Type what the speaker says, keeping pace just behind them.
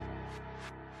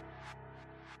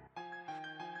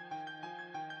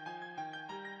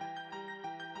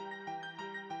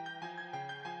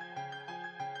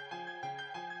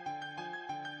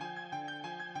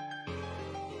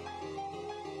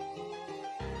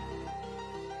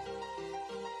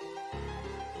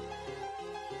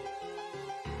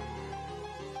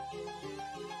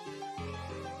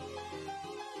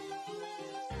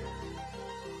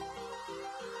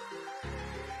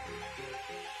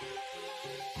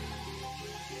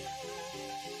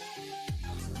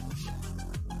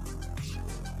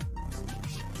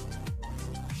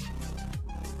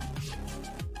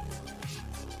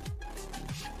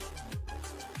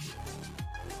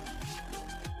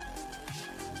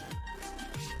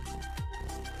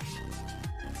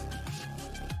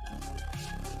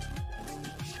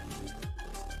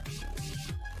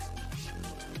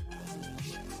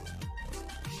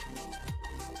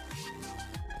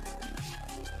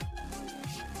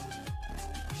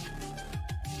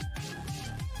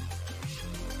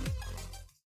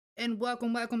And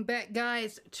welcome back,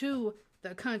 guys, to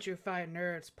the Country Fire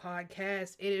Nerds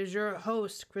podcast. It is your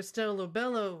host, Christelle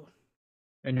Lobello,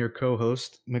 And your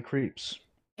co-host, McCreeps.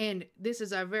 and this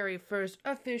is our very first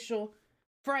official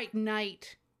Fright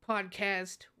Night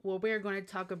podcast where we're going to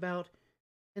talk about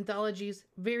anthologies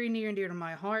very near and dear to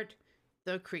my heart,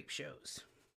 the Creep Shows.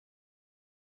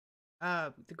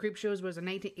 The Creep Shows was a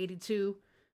 1982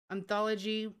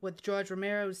 anthology with George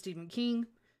Romero and Stephen King.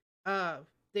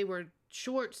 They were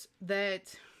shorts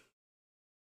that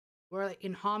were like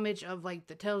in homage of like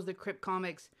the Tales of the Crypt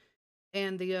comics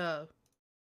and the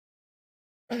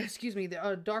excuse me,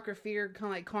 the Darker Fear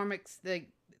kind of like comics that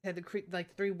had the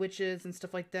like three witches and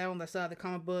stuff like that on the side of the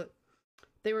comic book.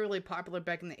 They were really popular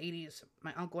back in the 80s.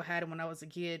 My uncle had them when I was a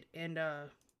kid, and I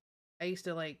used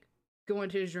to like go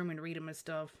into his room and read them and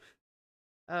stuff.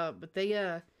 But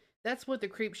they that's what the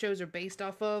Creep Shows are based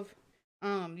off of.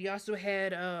 You also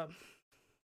had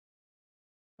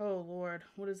oh lord,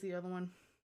 what is the other one?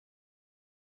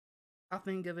 I'll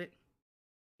think of it.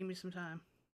 Give me some time.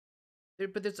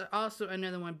 But there's also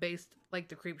another one based like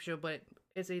the Creep Show, but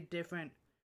it's a different.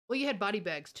 Well, you had Body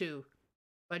Bags too,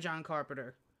 by John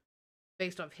Carpenter,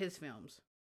 based off his films.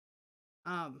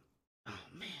 Oh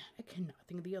man, I cannot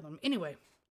think of the other one. Anyway,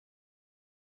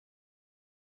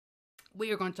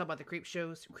 we are going to talk about the Creep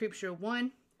Shows, Creep Show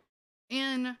 1,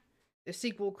 and the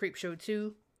sequel, Creep Show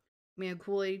 2. Me and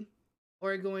Kool-Aid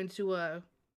are going to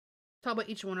talk about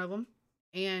each one of them,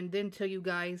 and then tell you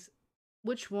guys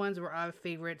which ones were our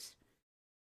favorites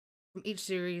from each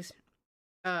series.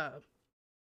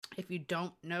 If you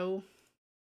don't know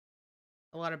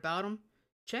a lot about them,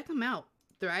 check them out.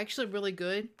 They're actually really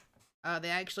good. They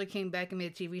actually came back and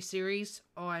made a TV series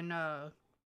on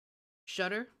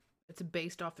Shudder. It's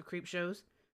based off the Creep Shows.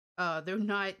 They're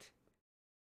not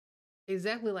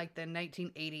exactly like the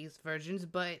 1980s versions,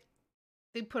 but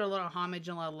they put a lot of homage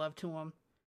and a lot of love to them.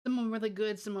 Some of them really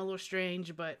good, some are a little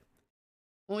strange, but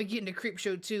when we get into Creep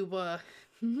Show 2,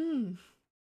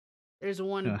 there's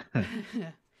one.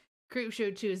 Creep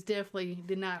Show 2 is definitely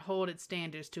did not hold its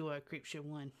standards to Creep Show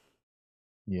 1.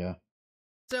 Yeah.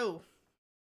 So,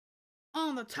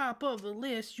 on the top of the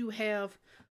list, you have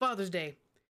Father's Day.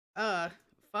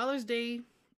 Father's Day,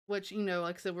 which, you know,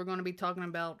 like I said, we're going to be talking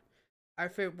about our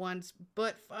favorite ones,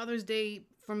 but Father's Day,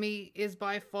 for me, is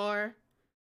by far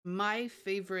my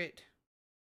favorite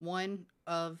one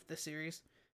of the series.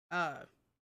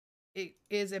 It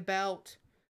is about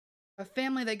a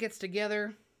family that gets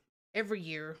together every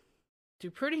year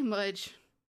to pretty much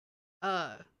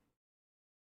for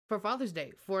Father's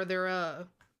Day for their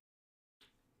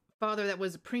father that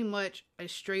was pretty much a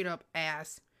straight up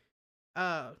ass.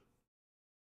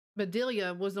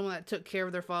 Bedelia was the one that took care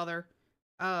of their father.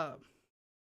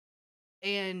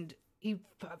 And he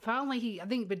finally I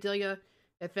think Bedelia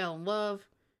had fell in love.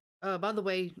 By the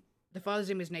way, the father's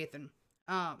name is Nathan.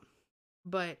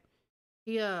 But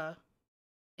he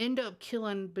ended up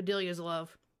killing Bedelia's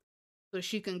love so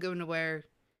she can go nowhere.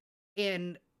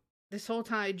 And this whole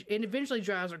time, it eventually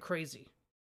drives her crazy.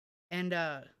 And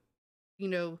you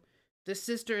know, the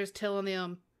sister is telling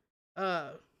them,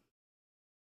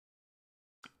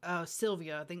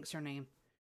 Sylvia, I think is her name,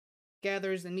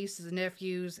 gathers the nieces and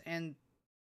nephews and,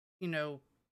 you know,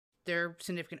 their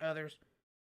significant others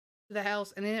to the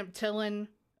house, and they end up telling,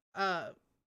 I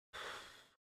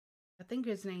think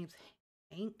his name's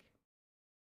Hank.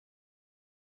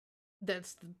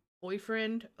 That's the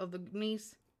boyfriend of the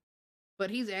niece. But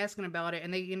he's asking about it,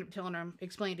 and they end up telling him,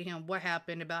 explaining to him what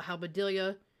happened about how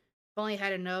Bedelia finally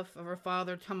had enough of her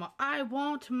father telling her, I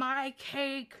want my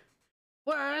cake.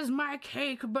 Where's my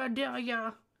cake,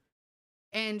 Bedelia?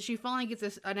 And she finally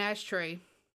gets an ashtray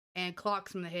and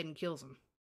clocks him in the head and kills him.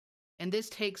 And this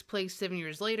takes place 7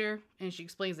 years later, and she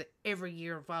explains that every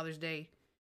year on Father's Day,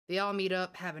 they all meet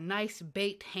up, have a nice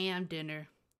baked ham dinner,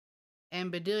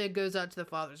 and Bedelia goes out to the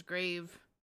father's grave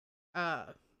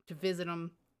to visit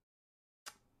him.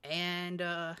 And,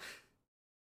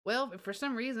 well, for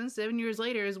some reason, 7 years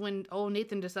later is when old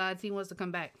Nathan decides he wants to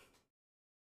come back.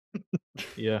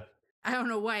 Yeah. I don't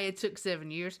know why it took 7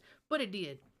 years, but it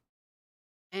did.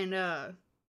 And,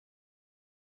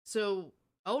 so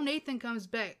old Nathan comes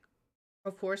back.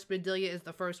 Of course, Bedelia is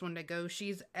the first one to go.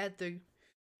 She's at the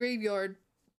graveyard,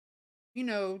 you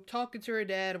know, talking to her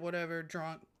dad or whatever,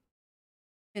 drunk.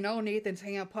 And old Nathan's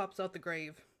hand pops out the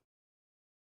grave.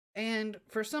 And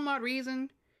for some odd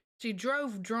reason, she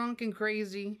drove drunk and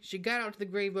crazy. She got out to the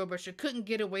graveyard, but she couldn't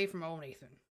get away from old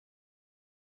Nathan.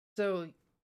 So, of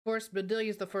course,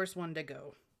 Bedelia's the first one to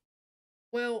go.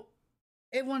 Well,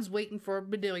 everyone's waiting for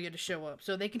Bedelia to show up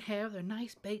so they can have their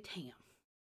nice baked ham.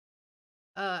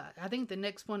 I think the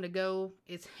next one to go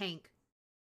is Hank.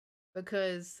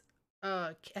 because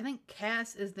I think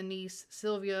Cass is the niece,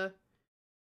 Sylvia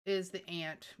is the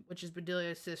aunt, which is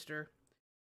Bedelia's sister.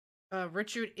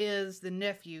 Richard is the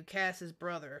nephew, Cass's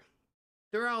brother.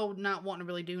 They're all not wanting to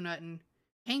really do nothing.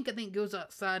 Hank, I think, goes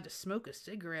outside to smoke a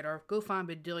cigarette or go find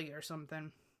Bedelia or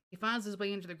something. He finds his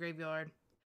way into the graveyard.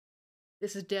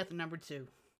 This is death number 2.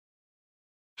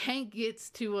 Hank gets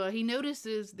to, he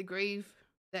notices the grave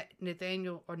that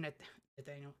Nathan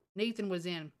was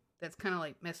in that's kind of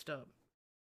like messed up.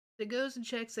 So he goes and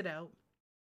checks it out.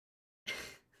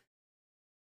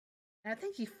 And I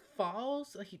think he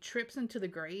falls, like he trips into the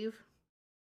grave.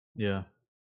 Yeah.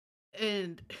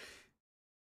 And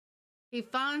he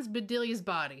finds Bedelia's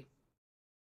body.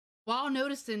 While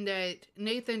noticing that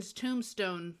Nathan's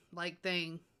tombstone-like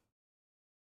thing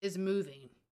is moving.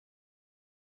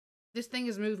 This thing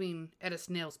is moving at a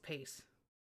snail's pace.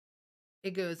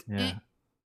 It goes, Yeah.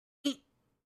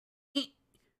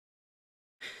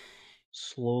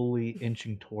 Slowly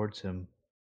inching towards him.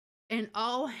 And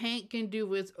all Hank can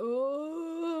do is,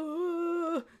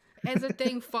 oh, as the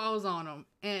thing falls on him.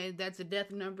 And that's a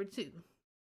death number 2.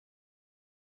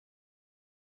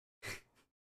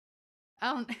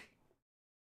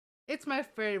 It's my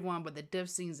favorite one, but the death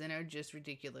scenes in it are just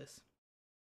ridiculous.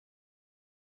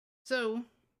 So,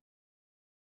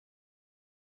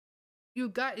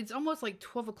 it's almost like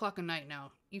 12 o'clock at night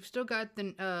now. You've still got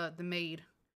the maid.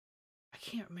 I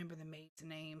can't remember the maid's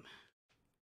name.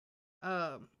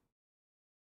 Oh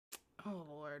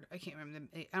Lord, I can't remember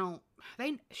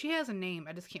she has a name,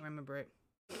 I just can't remember it.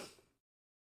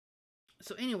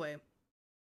 So anyway,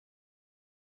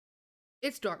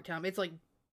 it's dark time. It's like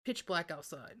pitch black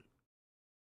outside.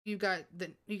 You got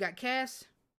Cass,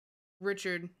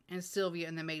 Richard, and Sylvia,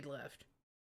 and the maid left.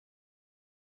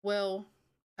 Well,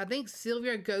 I think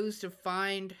Sylvia goes to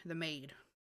find the maid.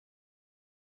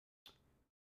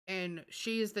 And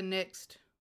she is the next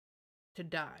to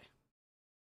die.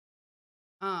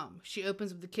 She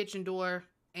opens up the kitchen door,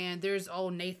 and there's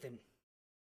old Nathan.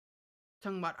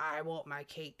 Talking about, I want my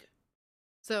cake.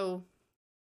 So,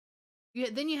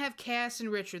 then you have Cass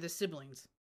and Richard, the siblings.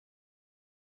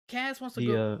 Cass wants to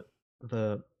go...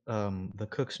 The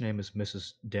cook's name is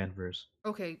Mrs. Danvers.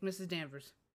 Okay, Mrs.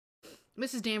 Danvers.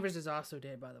 Mrs. Danvers is also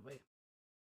dead, by the way.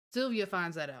 Sylvia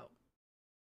finds that out.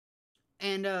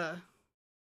 And,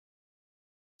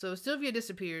 so Sylvia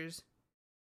disappears.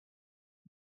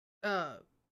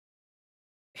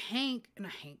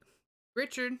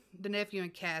 Richard, the nephew,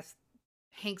 and Cass,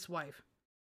 Hank's wife.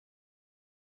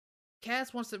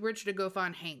 Cass wants Richard to go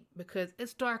find Hank because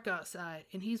it's dark outside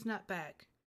and he's not back.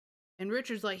 And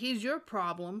Richard's like, he's your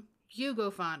problem. You go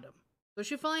find him. So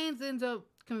she finally ends up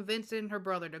convincing her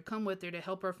brother to come with her to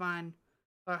help her find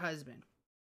her husband.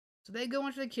 So they go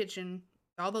into the kitchen.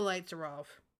 All the lights are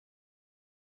off.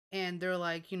 And they're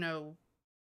like,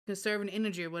 conserving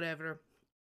energy or whatever.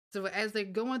 So as they're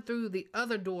going through the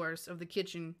other doors of the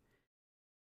kitchen,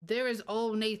 there is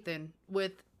old Nathan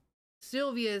with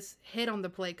Sylvia's head on the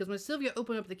plate. Because when Sylvia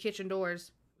opened up the kitchen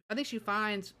doors, I think she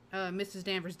finds Mrs.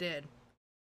 Danvers dead.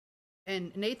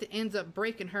 And Nathan ends up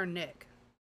breaking her neck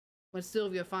when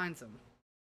Sylvia finds him.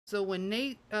 So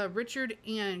when Richard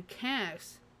and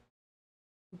Cass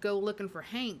go looking for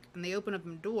Hank and they open up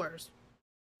them doors,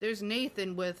 there's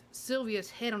Nathan with Sylvia's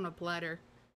head on a platter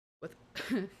with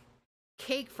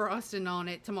cake frosting on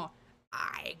it. Tomorrow,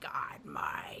 I got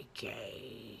my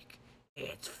cake.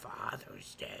 It's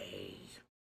Father's Day.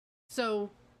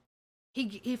 So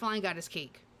he finally got his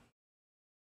cake.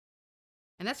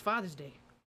 And that's Father's Day.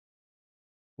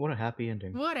 What a happy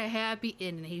ending. What a happy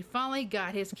ending. He finally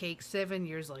got his cake 7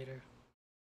 years later.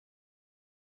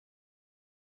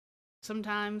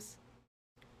 Sometimes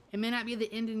it may not be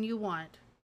the ending you want,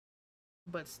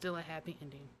 but still a happy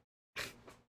ending.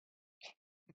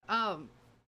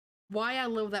 Why I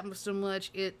love that so much,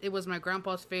 it was my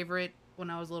grandpa's favorite when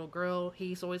I was a little girl. He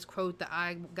used to always quote the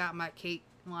I got my cake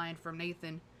line from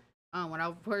Nathan. When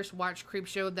I first watched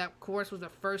Creepshow, that of course was the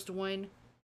first one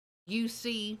you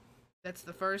see. That's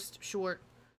the first short.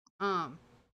 And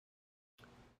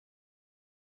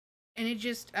it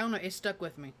just, I don't know, it stuck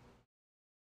with me.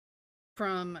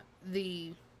 From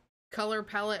the color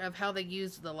palette of how they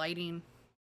used the lighting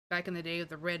back in the day with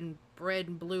the red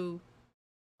and blue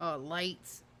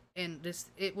lights, and this,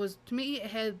 it was, to me,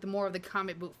 it had the more of the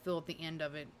comic book feel at the end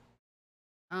of it.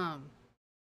 I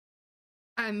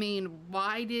mean,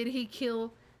 why did he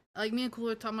kill, like me and Cool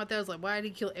were talking about that, I was like, why did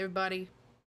he kill everybody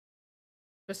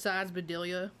besides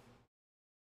Bedelia?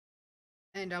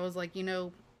 And I was like,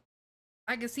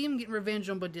 I could see him getting revenge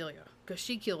on Bedelia because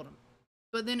she killed him,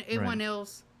 but then everyone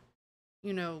else,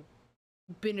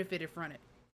 benefited from it.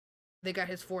 They got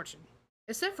his fortune.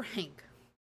 except for Hank,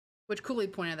 which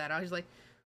Kool-Aid pointed that out. He's like,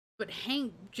 but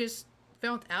Hank just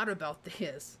found out about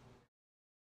this,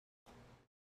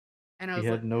 and I He was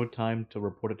like, had no time to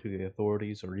report it to the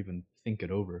authorities or even think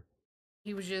it over.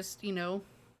 he was just,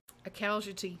 a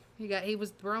casualty. He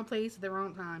was the wrong place at the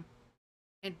wrong time.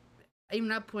 And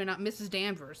even I point out Mrs.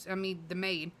 Danvers, I mean the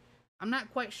maid. I'm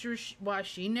not quite sure why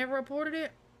she never reported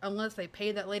it, unless they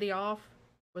paid that lady off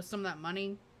with some of that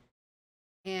money,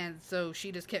 and so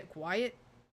she just kept quiet.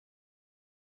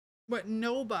 But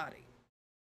nobody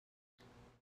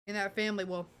in that family,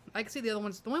 well, I can see the other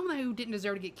ones. The only one who didn't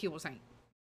deserve to get killed was Hank,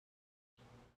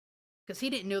 because he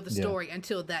didn't know the Yeah. story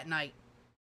until that night.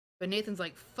 But Nathan's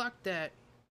like, "Fuck that!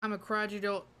 I'm a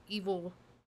crocodile, evil,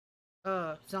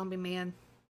 zombie man,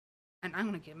 and I'm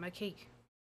gonna get my cake.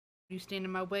 You stand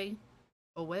in my way,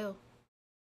 oh well."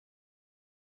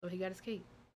 So he got his cake.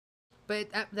 But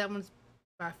that one's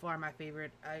by far my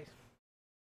favorite. I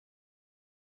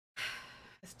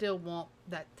still want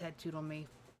that tattooed on me,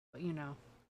 but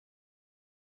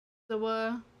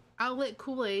So I'll let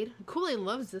Kool-Aid. Kool-Aid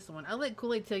loves this one. I'll let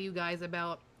Kool-Aid tell you guys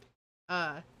about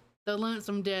uh the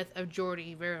lonesome death of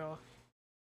Jordy Verrill.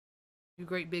 You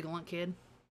great big lunkhead.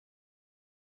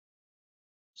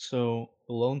 So,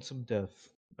 The Lonesome Death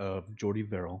of Jordy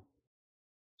Verrill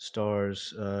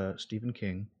stars Stephen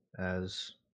King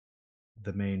as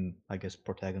the main, I guess,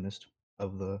 protagonist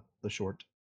of the short.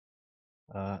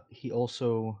 He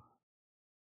also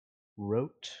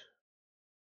wrote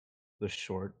the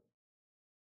short.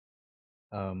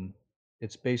 Um,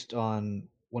 it's based on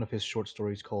one of his short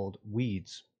stories called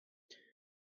Weeds,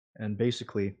 and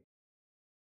basically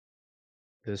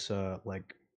this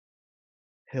like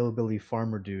hillbilly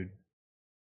farmer dude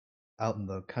out in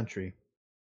the country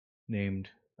named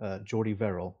Jordy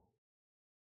Verrill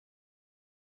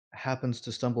happens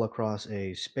to stumble across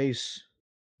a space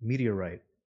meteorite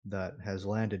that has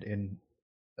landed in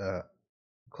uh,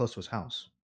 close to his house,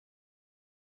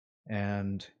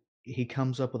 and he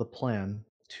comes up with a plan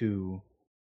to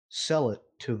sell it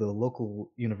to the local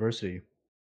university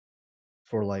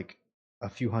for like a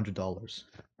few $100s.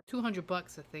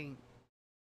 $200, I think.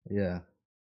 Yeah.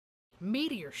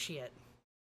 Meteor shit.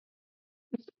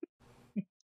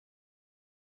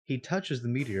 He touches the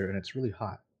meteor and it's really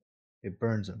hot. It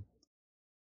burns him.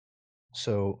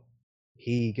 So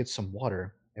he gets some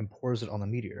water and pours it on the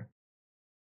meteor,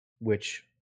 which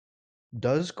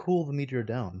does cool the meteor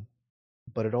down,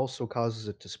 but it also causes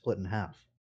it to split in half,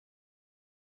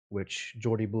 which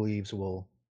Jordy believes will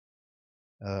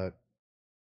uh,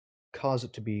 cause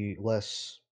it to be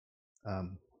less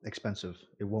expensive.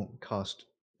 It won't cost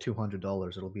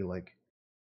 $200. It'll be like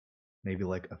maybe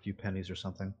like a few pennies or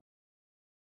something.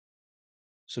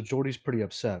 So Jordy's pretty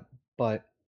upset, but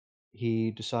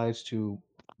he decides to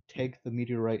take the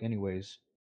meteorite anyways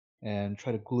and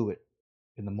try to glue it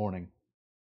in the morning.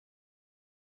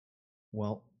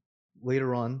 Well,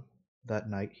 later on that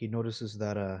night, he notices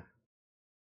that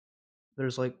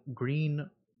there's like green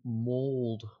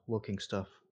mold looking stuff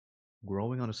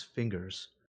growing on his fingers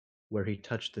where he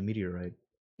touched the meteorite.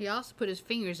 He also put his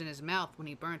fingers in his mouth when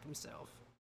he burned himself.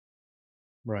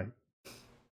 Right.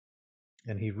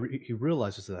 And he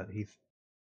realizes that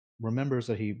remembers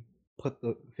that he put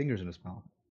the fingers in his mouth.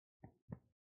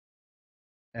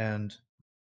 And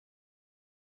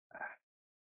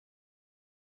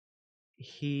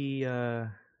he I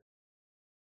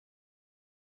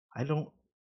don't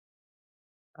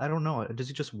I don't know. Does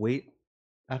he just wait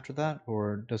after that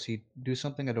or does he do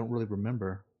something I don't really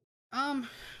remember? Um,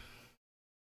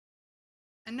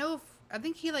 I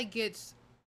think he like gets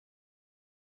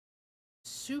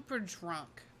super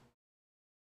drunk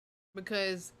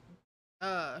because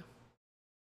uh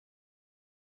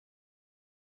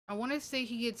I want to say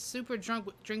he gets super drunk,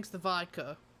 drinks the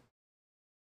vodka,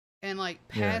 and like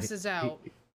Yeah, passes out.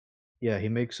 he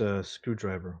makes a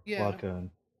screwdriver, Yeah, vodka, and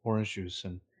orange juice,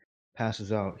 and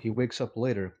passes out. He wakes up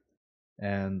later,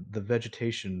 and the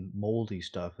vegetation, moldy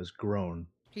stuff, has grown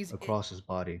he's across his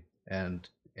body and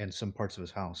some parts of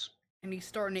his house. and he's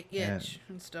starting to And itch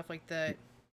and stuff like that.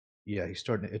 yeah, he's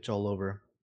starting to itch all over.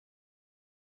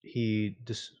 He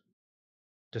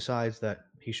decides that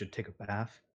he should take a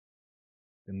bath,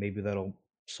 and maybe that'll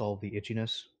solve the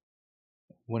itchiness.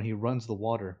 When he runs the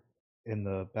water in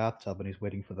the bathtub and he's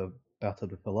waiting for the bathtub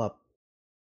to fill up,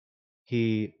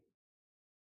 he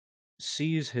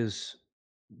sees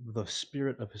the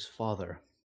spirit of his father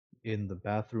in the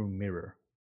bathroom mirror,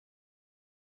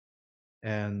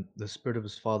 and the spirit of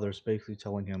his father is basically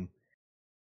telling him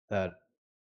that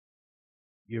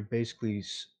you're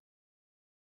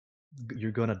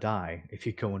you're gonna die if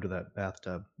you go into that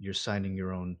bathtub. You're signing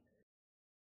your own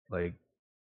like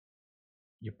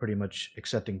you're pretty much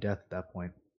accepting death at that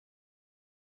point.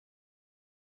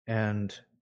 And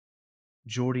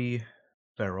Jordy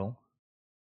Verrill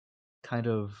kind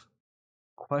of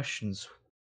questions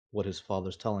what his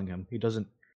father's telling him. He doesn't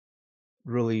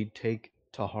really take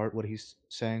to heart what he's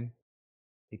saying.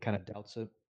 He kind of doubts it.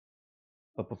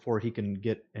 But before he can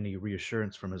get any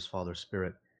reassurance from his father's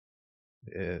spirit,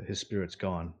 his spirit's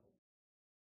gone.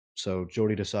 So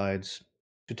Jordy decides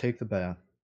to take the bath.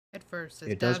 At first,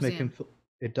 it It does dives make him in. feel,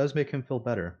 it does make him feel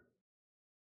better,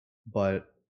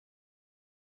 but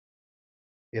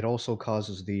it also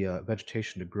causes the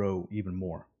vegetation to grow even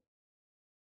more,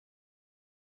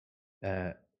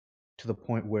 uh, to the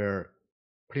point where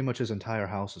pretty much his entire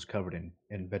house is covered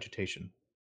in vegetation,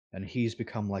 and he's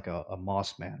become like a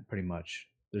moss man, pretty much.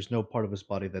 There's no part of his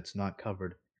body that's not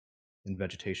covered in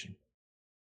vegetation.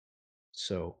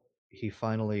 So he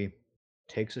finally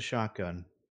takes a shotgun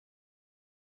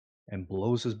and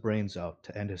blows his brains out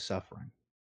to end his suffering.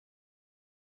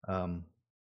 Um,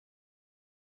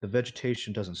 the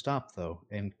vegetation doesn't stop though,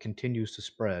 and continues to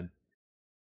spread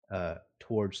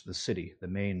towards the city, the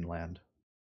mainland.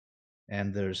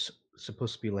 And there's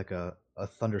supposed to be like a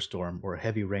thunderstorm or a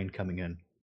heavy rain coming in.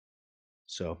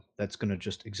 So that's going to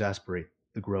just exasperate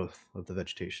the growth of the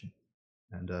vegetation.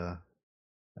 And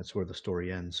that's where the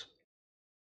story ends.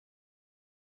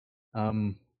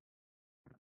 Um,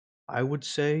 I would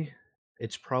say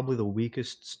it's probably the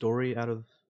weakest story out of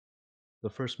the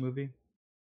first movie.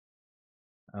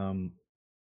 Um,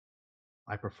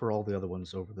 I prefer all the other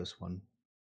ones over this one.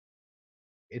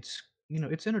 It's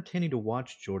it's entertaining to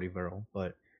watch Jordy Verrill,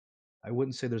 but I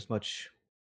wouldn't say there's much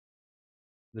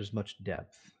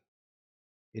depth.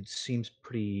 It seems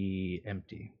pretty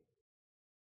empty.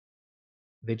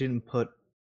 They didn't put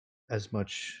as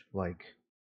much like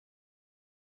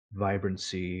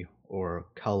vibrancy or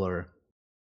color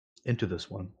into this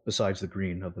one besides the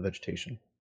green of the vegetation.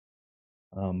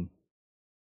 Um,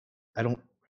 I don't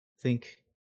think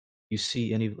you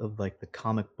see any of like the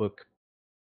comic book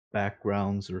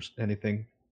backgrounds or anything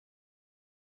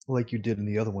like you did in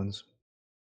the other ones.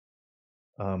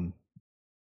 Um,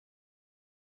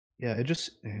 yeah, it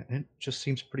just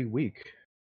seems pretty weak.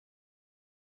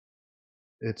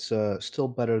 It's still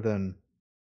better than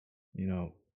you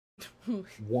know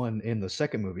one in the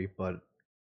second movie, but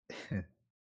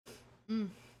Mm,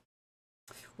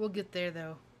 we'll get there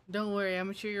though. Don't worry,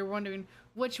 I'm sure you're wondering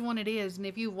which one it is, and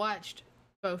if you watched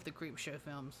both the Creepshow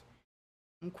films,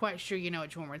 I'm quite sure you know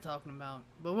which one we're talking about.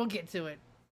 But we'll get to it.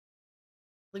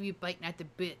 Leave you biting at the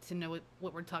bit to know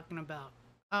what we're talking about.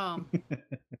 Um,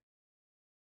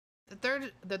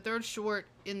 the third short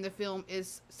in the film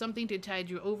is Something to Tide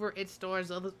You Over. It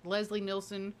stars Leslie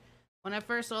Nielsen. When I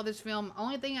first saw this film,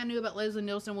 only thing I knew about Leslie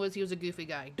Nielsen was he was a goofy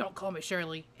guy. Don't call me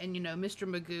Shirley, and Mr.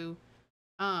 Magoo.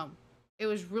 Um, it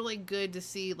was really good to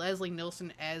see Leslie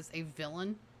Nielsen as a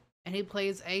villain, and he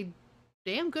plays a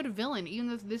damn good villain, even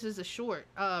though this is a short.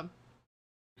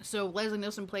 So Leslie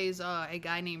Nielsen plays a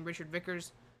guy named Richard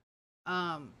Vickers.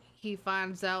 He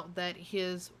finds out that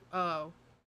his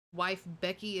wife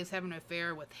Becky is having an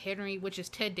affair with Henry, which is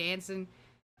Ted Danson.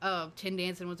 Ted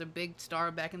Danson was a big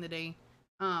star back in the day.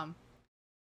 Um,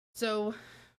 so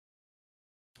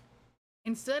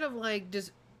instead of like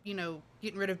just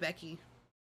getting rid of Becky,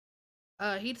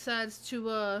 he decides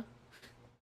to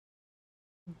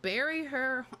bury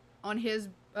her on his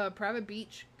private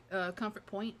beach, Comfort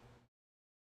Point,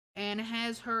 and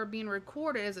has her being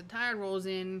recorded as the tide rolls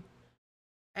in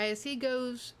as he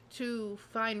goes to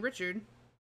find Richard.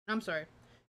 I'm sorry,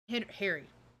 Harry.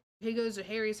 He goes to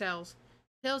Harry's house,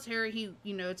 tells Harry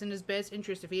it's in his best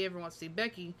interest if he ever wants to see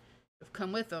Becky, to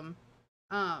come with him.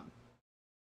 Um,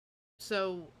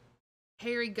 so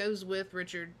Harry goes with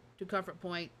Richard to Comfort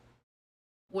Point,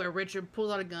 where Richard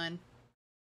pulls out a gun.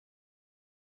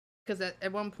 Because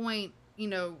at one point,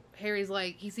 Harry's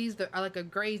like, he sees like a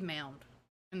grave mound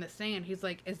in the sand. He's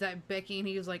like, "Is that Becky?" And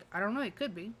he was like, "I don't know. It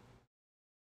could be."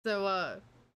 So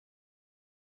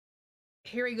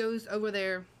Harry goes over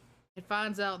there and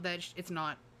finds out that it's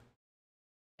not.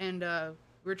 And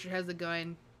Richard has the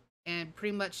gun and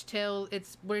pretty much tells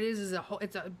it's what it is a hole.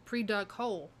 It's a pre-dug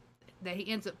hole that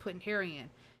he ends up putting Harry in.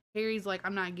 Harry's like,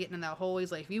 "I'm not getting in that hole."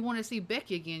 He's like, "If you want to see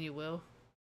Becky again, you will."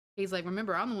 He's like,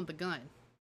 "Remember, I'm the one with the gun."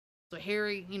 So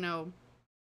Harry,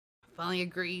 finally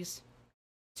agrees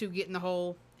to get in the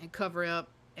hole and cover up.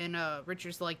 And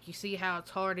Richard's like, "You see how it's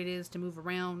hard it is to move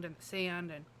around in the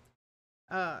sand?" And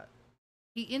uh,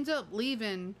 he ends up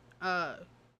leaving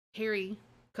Harry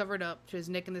covered up to his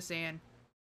neck in the sand,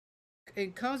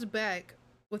 and comes back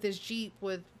with his Jeep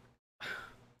with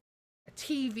a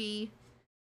TV,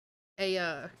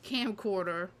 a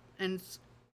camcorder, and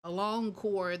a long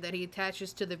cord that he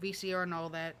attaches to the VCR and all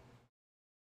that,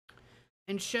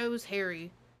 and shows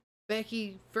Harry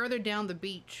Becky further down the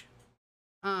beach,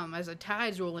 as a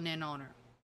tide's rolling in on her.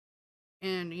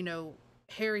 And,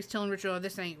 Harry's telling Richard, oh,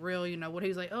 this ain't real, what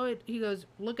he's like, oh, he goes,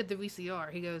 look at the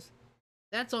VCR. He goes,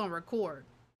 that's on record.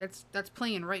 That's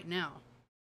playing right now.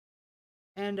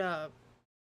 And,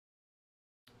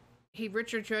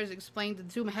 Richard tries to explain to the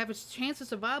two of them have a chance of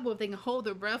survival if they can hold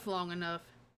their breath long enough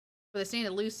for the sand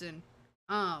to loosen.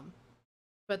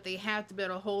 But they have to be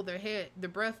able to hold their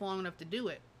breath long enough to do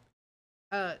it.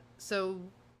 So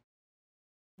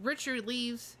Richard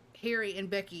leaves Harry and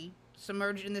Becky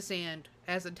submerged in the sand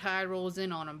as the tide rolls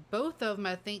in on them. Both of them,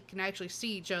 I think, can actually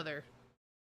see each other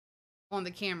on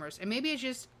the cameras. And maybe it's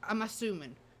just, I'm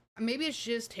assuming, maybe it's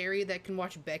just Harry that can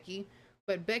watch Becky,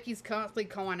 but Becky's constantly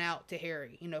calling out to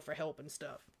Harry, for help and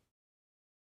stuff.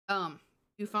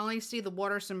 You finally see the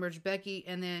water submerge Becky,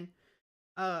 and then,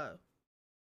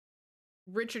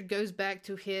 Richard goes back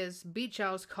to his beach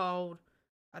house called,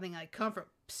 I think, like Comfort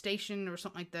Station or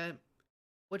something like that,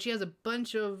 which he has a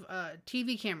bunch of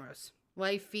TV cameras,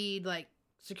 live feed, like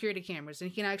security cameras, and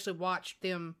he can actually watch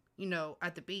them,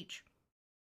 at the beach.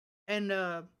 And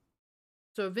so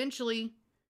eventually,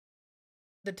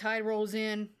 the tide rolls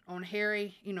in on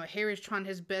Harry. Harry's trying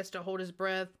his best to hold his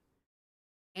breath,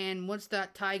 and once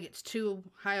that tide gets too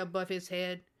high above his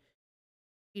head,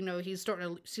 he's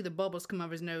starting to see the bubbles come out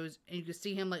of his nose, and you can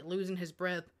see him like losing his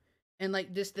breath, and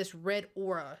like this red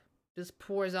aura just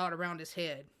pours out around his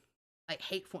head, like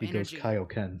hateful energy. He goes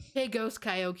Kaioken. He goes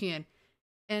Kaioken.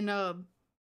 And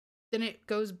then it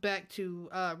goes back to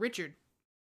Richard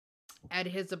at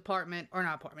his apartment, or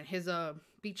not apartment, his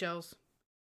beach house.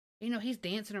 He's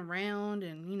dancing around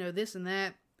and this and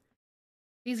that.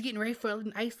 He's getting ready for a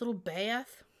nice little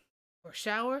bath or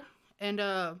shower, and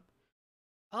all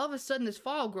of a sudden this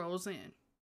fog rolls in,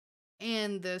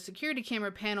 and the security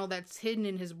camera panel that's hidden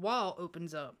in his wall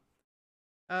opens up.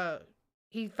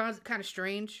 He finds it kind of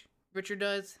strange. Richard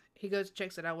does. He goes,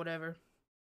 checks it out, whatever.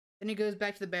 Then he goes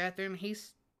back to the bathroom.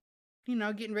 He's,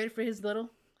 getting ready for his little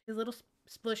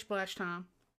splish splash time.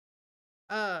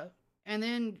 And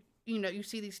then, you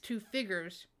see these two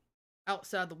figures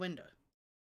outside the window.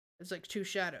 It's like two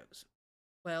shadows.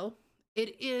 Well,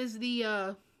 it is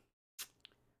the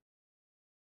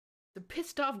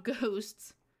pissed off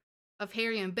ghosts of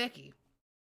Harry and Becky.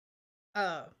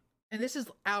 And this is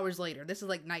hours later. This is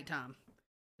like nighttime.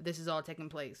 This is all taking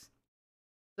place.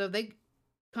 So they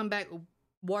come back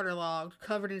waterlogged,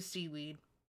 covered in seaweed.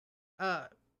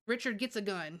 Richard gets a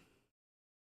gun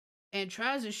and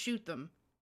tries to shoot them,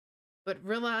 but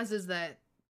realizes that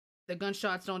the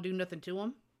gunshots don't do nothing to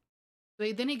him.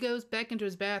 So then he goes back into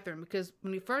his bathroom, because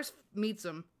when he first meets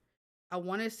them, I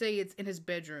want to say it's in his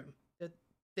bedroom that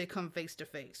they come face to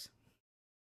face.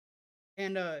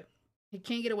 And he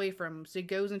can't get away from him, so he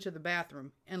goes into the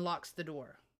bathroom and locks the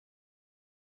door.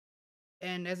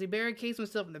 And as he barricades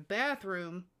himself in the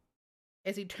bathroom,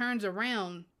 as he turns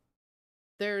around,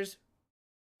 there's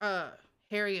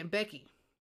Harry and Becky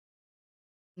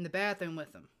in the bathroom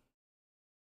with him.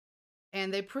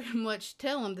 And they pretty much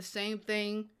tell him the same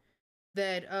thing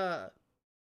that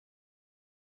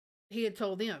he had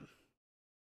told them.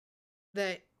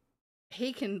 That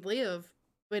he can live,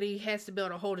 but he has to be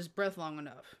able to hold his breath long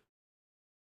enough.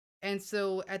 And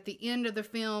so at the end of the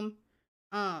film,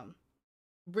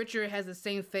 Richard has the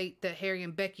same fate that Harry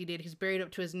and Becky did. He's buried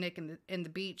up to his neck in the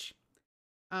beach.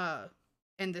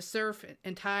 And the surf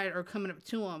and tide are coming up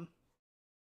to him.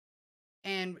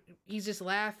 And he's just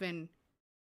laughing.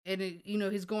 And,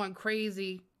 he's going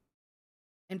crazy.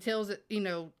 And tells, I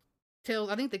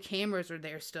think the cameras are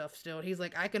there stuff still. He's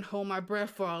like, I can hold my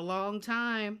breath for a long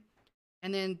time.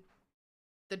 And then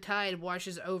the tide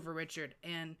washes over Richard.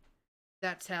 And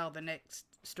that's how the next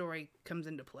story comes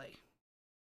into play.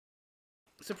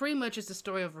 So pretty much it's a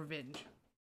story of revenge.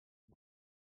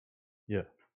 Yeah.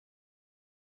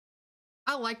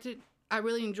 I liked it. I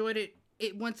really enjoyed it.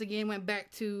 It once again went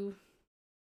back to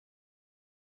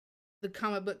the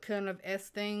comic book kind of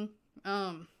thing.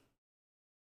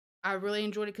 I really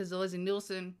enjoyed it because Leslie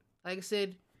Nielsen, like I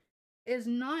said, is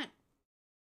not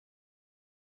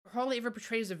hardly ever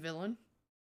portrays a villain.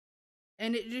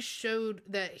 And it just showed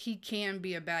that he can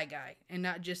be a bad guy and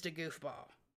not just a goofball.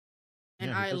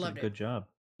 And I loved it. Good job.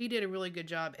 He did a really good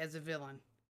job as a villain.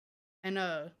 And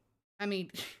I mean,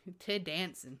 Ted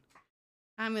Danson.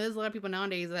 I mean, there's a lot of people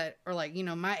nowadays that are like,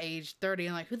 my age, 30,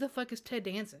 and like, who the fuck is Ted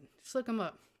Danson? Just look him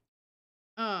up.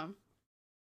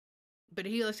 But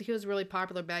he was really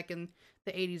popular back in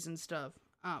the 80s and stuff.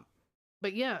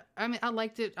 But yeah, I mean, I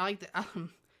liked it. I liked it.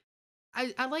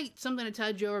 I like something to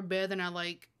tide you over better than I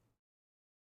like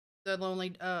the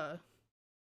lonely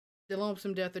the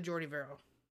lonesome death of Jordy Verrill.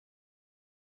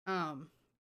 Um,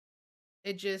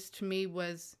 it just to me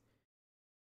was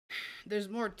there's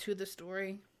more to the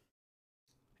story,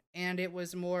 and it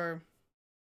was more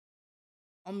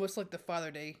almost like the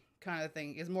Father Day kind of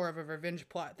thing. It's more of a revenge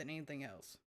plot than anything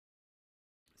else.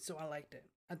 So I liked it.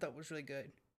 I thought it was really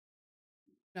good.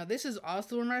 Now this is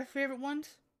also one of my favorite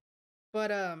ones,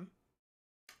 but I'm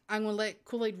gonna let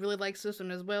Kool Aid really likes this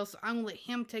one as well, so I'm gonna let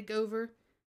him take over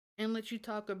and let you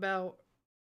talk about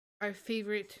our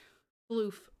favorite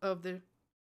floof of the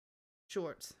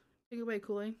shorts. Take it away,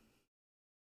 Kool Aid.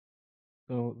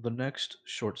 So the next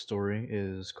short story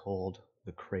is called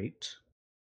The Crate,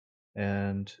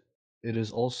 and it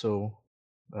is also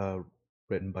uh,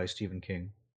 written by Stephen King.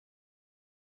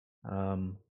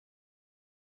 Um,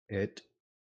 it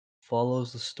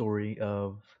follows the story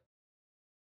of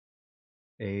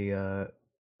a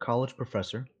college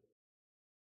professor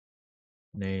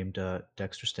named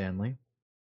Dexter Stanley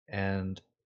and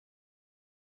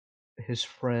his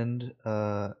friend.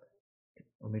 Let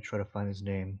me try to find his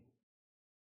name.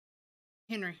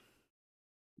 Henry.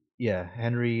 Yeah,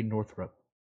 Henry Northrup.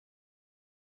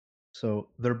 So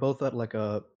they're both at like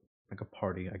a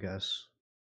party, I guess.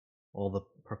 All the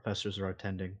professors are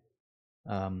attending.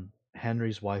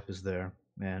 Henry's wife is there,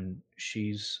 and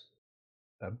she's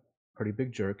a pretty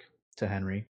big jerk to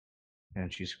Henry,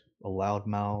 and she's a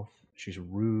loudmouth. She's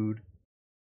rude.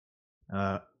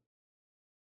 Uh,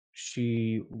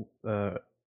 she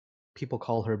people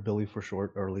call her Billy for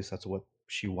short, or at least that's what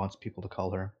she wants people to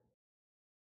call her.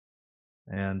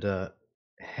 And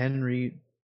Henry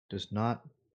does not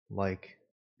like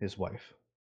his wife.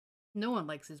 No one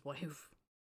likes his wife.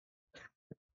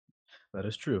 That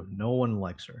is true. No one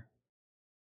likes her,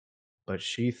 but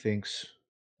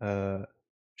uh,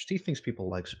 she thinks people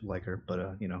like her,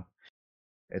 but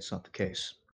it's not the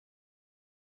case.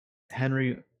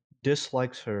 Henry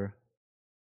dislikes her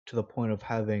to the point of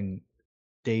having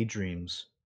daydreams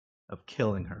of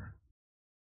killing her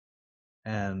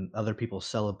and other people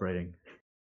celebrating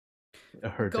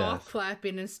her Golf death.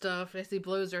 clapping and stuff as he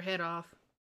blows her head off.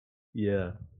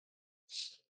 Yeah.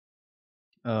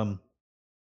 Um,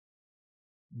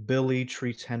 Billy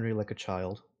treats Henry like a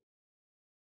child,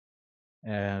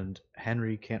 and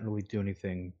Henry can't really do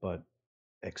anything but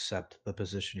accept the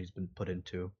position he's been put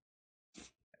into,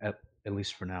 at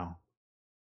least for now.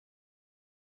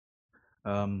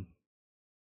 Um,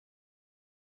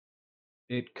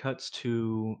 it cuts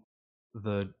to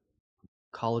the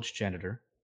college janitor,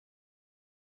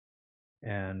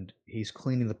 and he's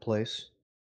cleaning the place.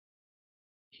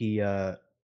 He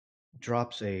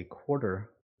drops a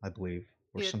quarter, I believe,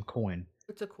 or Yeah, some coin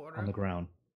it's a on the quarter. ground.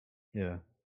 Yeah,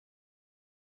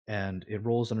 and it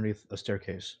rolls underneath a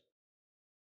staircase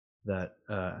that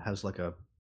has like a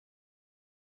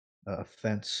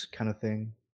fence kind of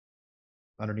thing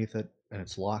underneath it, and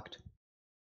it's locked.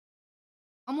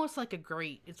 Almost like a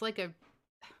grate. It's like a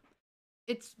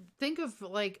it's think of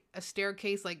like a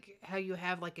staircase like how you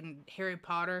have like in Harry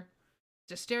Potter.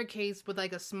 It's a staircase with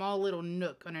like a small little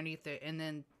nook underneath it, and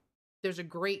then there's a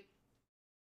grate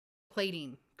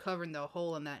plating covering the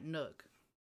hole in that nook.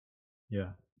 Yeah,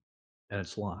 and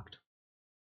it's locked,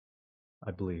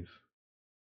 I believe.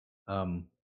 Um,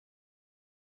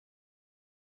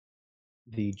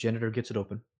 the janitor gets it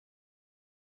open.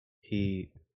 He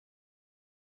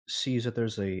sees that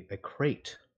there's a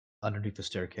crate underneath the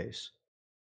staircase,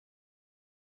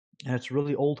 and it's a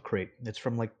really old crate. It's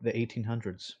from like the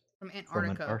 1800s, From from an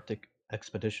Antarctica. Arctic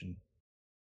expedition,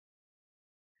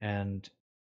 and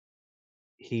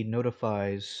he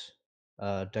notifies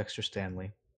Dexter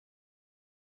Stanley,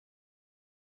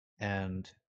 and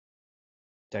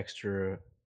Dexter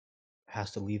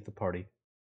has to leave the party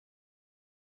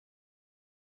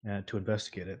to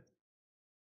investigate it.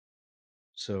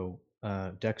 So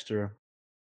Dexter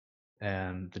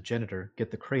and the janitor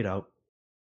get the crate out.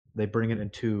 They bring it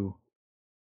into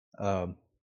um,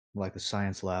 like the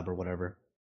science lab or whatever.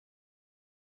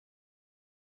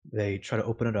 They try to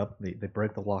open it up. They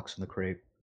break the locks in the crate.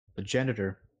 The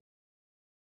janitor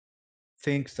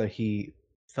thinks that he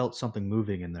felt something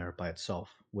moving in there by itself,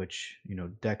 which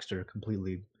Dexter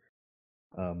completely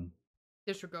um,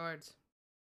 Disregards.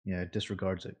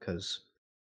 disregards it because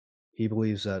he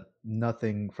believes that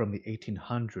nothing from the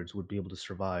 1800s would be able to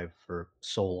survive for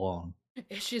so long,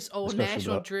 It's just old especially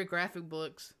National without. Geographic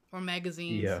books or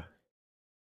magazines. Yeah,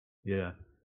 yeah.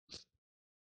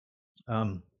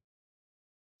 Um,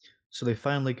 so they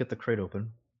finally get the crate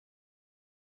open.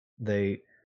 They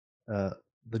uh,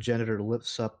 the janitor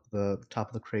lifts up the top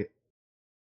of the crate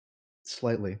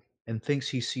slightly and thinks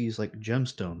he sees like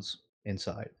gemstones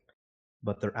inside.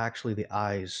 but they're actually the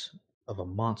eyes of a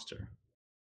monster.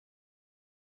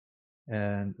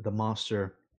 And the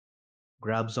monster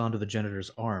grabs onto the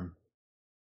janitor's arm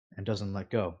and doesn't let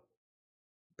go,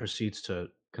 proceeds to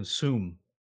consume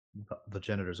the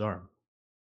janitor's arm.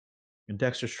 And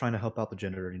Dexter's trying to help out the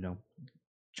janitor,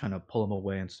 trying to pull him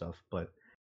away and stuff, but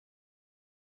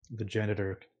the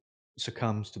janitor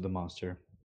succumbs to the monster.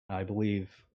 I believe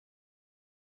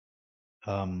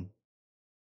um,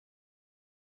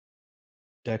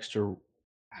 Dexter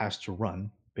has to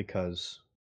run because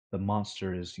the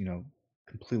monster is,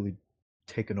 completely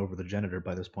taken over the janitor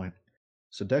by this point.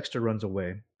 So Dexter runs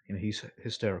away and he's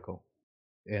hysterical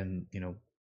in,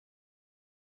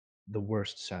 the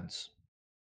worst sense.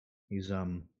 He's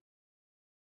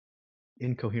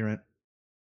incoherent.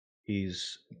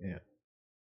 He's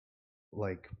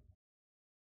like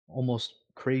almost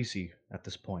crazy at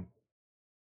this point.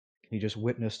 He just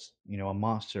witnessed, a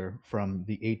monster from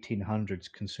the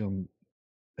 1800s consume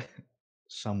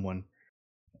someone,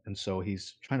 and so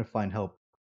he's trying to find help.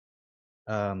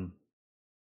 Um,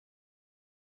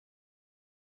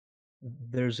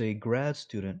 there's a grad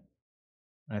student,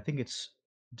 and I think it's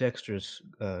Dexter's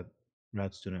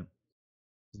grad student.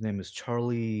 His name is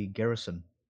Charlie Garrison,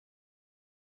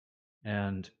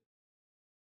 and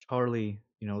Charlie,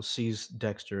 sees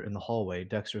Dexter in the hallway.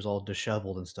 Dexter's all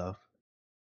disheveled and stuff,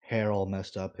 hair all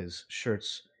messed up, his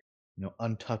shirt's,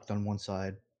 untucked on one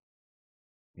side.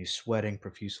 He's sweating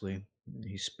profusely.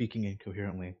 He's speaking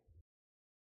incoherently,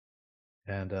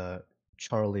 and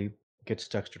Charlie gets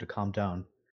Dexter to calm down,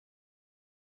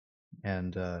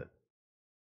 and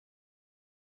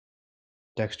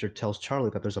Dexter tells Charlie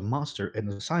that there's a monster in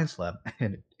the science lab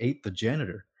and it ate the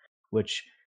janitor, which,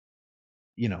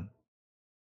 you know,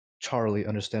 Charlie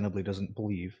understandably doesn't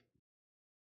believe.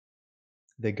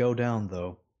 They go down,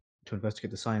 though, to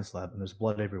investigate the science lab, and there's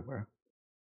blood everywhere.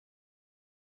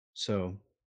 So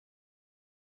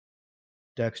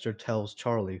Dexter tells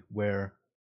Charlie where,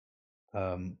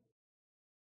 um,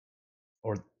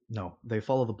 or no, they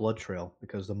follow the blood trail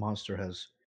because the monster has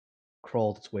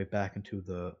crawled its way back into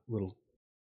the little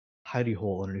hidey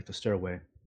hole underneath the stairway.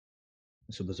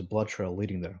 And so there's a blood trail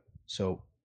leading there. So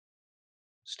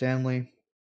Stanley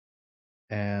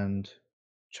and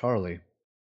Charlie,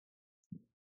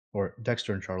 or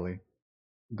Dexter and Charlie,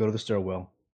 go to the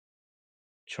stairwell.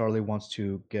 Charlie wants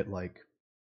to get like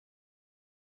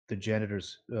the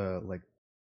janitor's like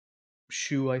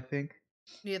shoe, I think,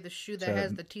 Yeah, the shoe that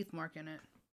has to the teeth mark in it.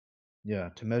 yeah,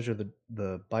 to measure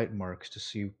the bite marks to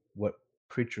see what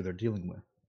creature they're dealing with.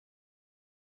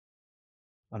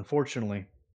 Unfortunately,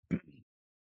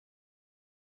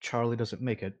 Charlie doesn't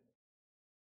make it.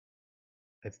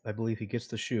 I believe he gets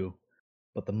the shoe,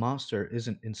 but the monster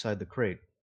isn't inside the crate.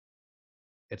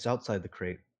 It's outside the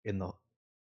crate in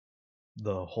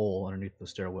the hole underneath the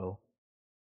stairwell,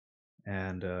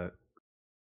 and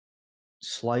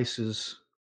slices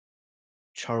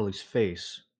Charlie's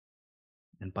face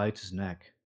and bites his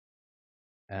neck.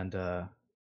 And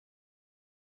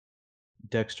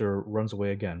Dexter runs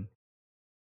away again,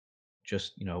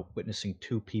 just witnessing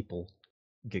two people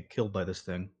get killed by this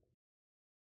thing.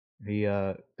 He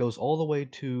goes all the way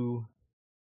to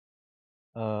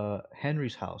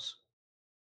Henry's house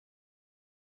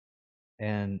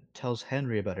and tells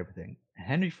Henry about everything.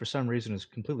 Henry, for some reason, is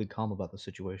completely calm about the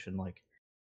situation. Like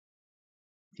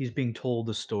he's being told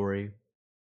the story,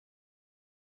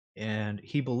 and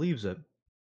he believes it.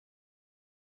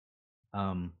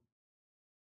 Um,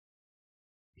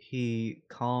 he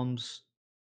calms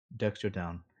Dexter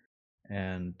down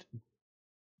and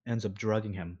ends up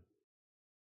drugging him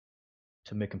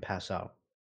to make him pass out.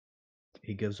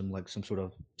 He gives him like some sort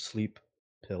of sleep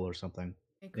pill or something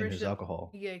And in his crushes up, alcohol.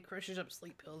 yeah, he crushes up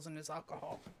sleep pills in his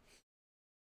alcohol.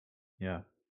 Yeah.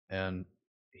 And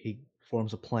he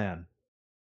forms a plan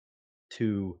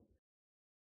to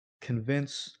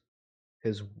convince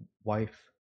his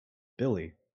wife,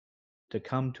 Billy, to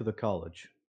come to the college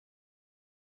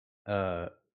uh,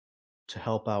 to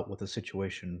help out with a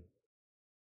situation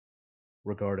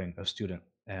regarding a student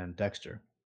and Dexter.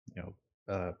 You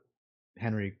know,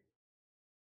 Henry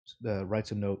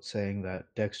writes a note saying that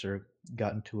Dexter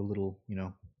got into a little,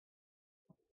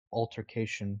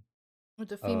 altercation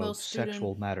With a female of student.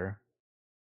 sexual matter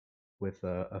with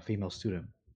a female student.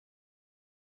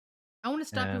 I want to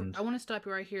stop you. And I want to stop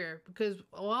you right here because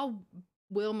while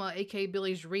Wilma, aka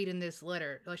Billy's reading this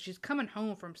letter, like she's coming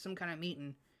home from some kind of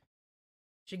meeting,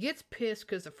 she gets pissed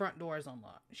because the front door is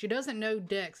unlocked. She doesn't know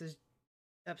Dex is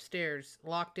upstairs,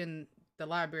 locked in the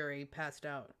library, passed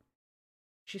out.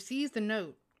 She sees the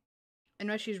note,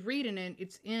 and as she's reading it,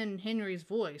 it's in Henry's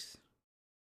voice.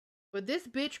 But this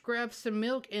bitch grabs some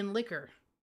milk and liquor.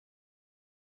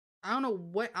 I don't know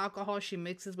what alcohol she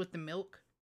mixes with the milk,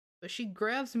 but she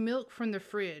grabs milk from the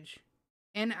fridge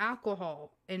and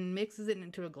alcohol and mixes it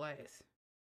into a glass.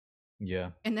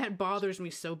 Yeah, And that bothers me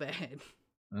so bad.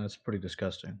 that's pretty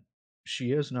disgusting.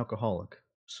 She is an alcoholic,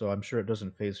 so I'm sure it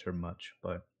doesn't phase her much.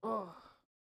 But Oh.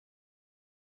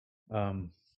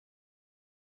 um,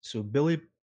 so Billy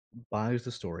buys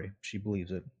the story. She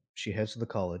believes it. She heads to the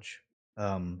college.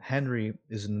 Henry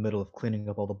is in the middle of cleaning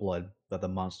up all the blood that the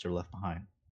monster left behind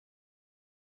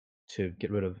to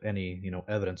get rid of any,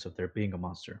 evidence of there being a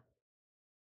monster.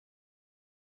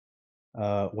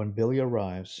 When Billy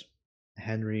arrives,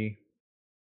 Henry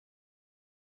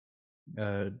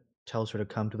uh, tells her to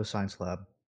come to the science lab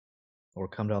or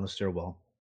come down the stairwell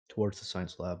towards the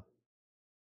science lab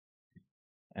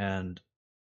and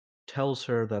tells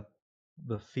her that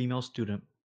the female student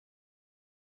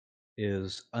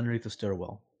is underneath the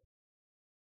stairwell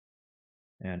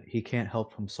and he can't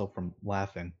help himself from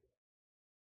laughing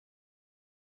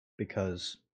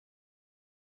because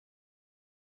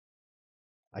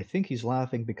I think he's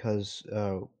laughing because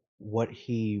what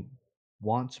he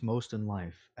wants most in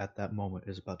life at that moment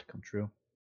is about to come true.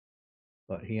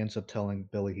 But he ends up telling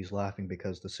Billy he's laughing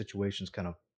because the situation's kind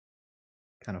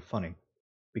of funny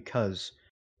because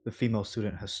the female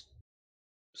student has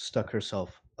stuck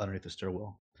herself underneath the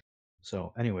stairwell.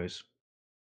 So, anyways,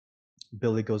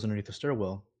 Billy goes underneath the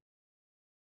stairwell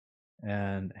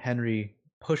and Henry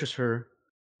pushes her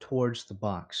towards the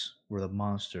box where the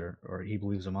monster, or he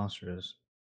believes the monster is,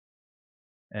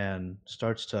 and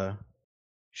starts to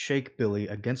shake Billy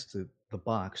against the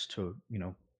box to,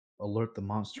 alert the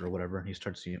monster or whatever. And he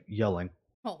starts yelling.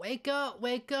 Oh, wake up,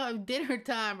 dinner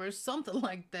time, or something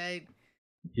like that.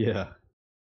 Yeah.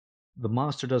 The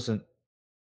monster doesn't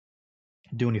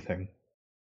do anything.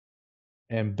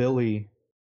 And Billy,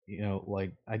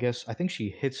 I think she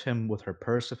hits him with her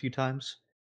purse a few times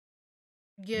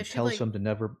Yeah, and she tells like him to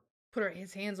never. put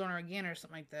his hands on her again or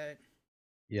something like that.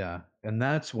 Yeah. And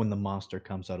that's when the monster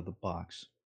comes out of the box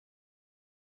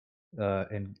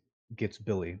and gets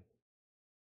Billy.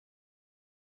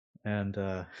 And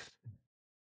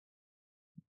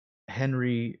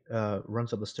Henry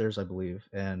runs up the stairs, I believe.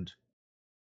 And,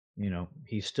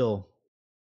 he's still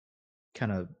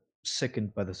kind of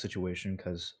sickened by the situation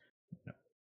because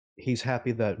he's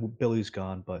happy that Billy's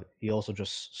gone, but he also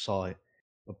just saw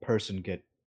a person get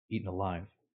eaten alive.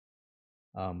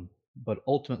 But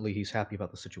ultimately, he's happy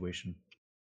about the situation.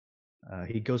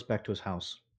 He goes back to his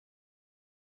house.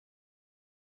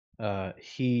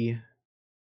 He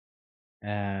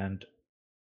and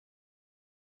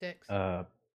Dex. uh,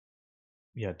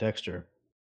 yeah, Dexter.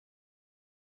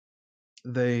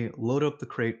 They load up the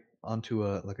crate onto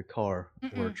a car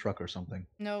or a Mm-mm. truck or something.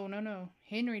 No, no, no.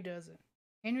 Henry does it.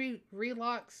 Henry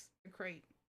relocks the crate,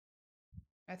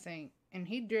 I think, and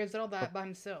he does all Oh, that by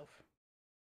himself.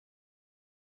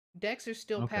 Dexter's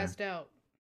still okay. passed out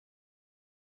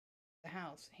the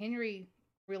house. Henry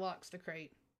relocks the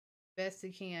crate best he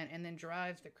can, and then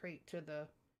drives the crate to the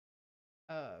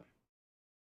uh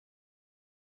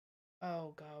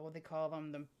oh god, what they call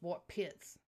them, the what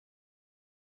pits.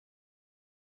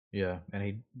 Yeah, and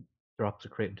he drops the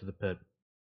crate into the pit,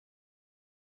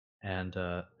 and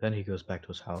then he goes back to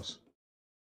his house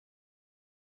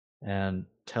and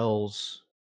tells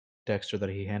Dexter that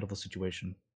he handled the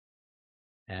situation,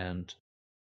 and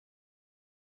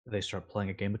they start playing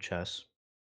a game of chess,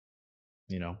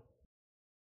 you know,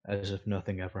 as if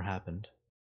nothing ever happened.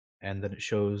 And then it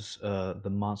shows the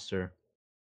monster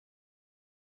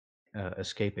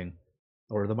escaping,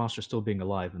 or the monster still being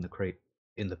alive in the crate,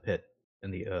 in the pit,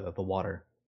 in the water,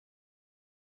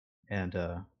 and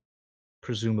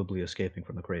presumably escaping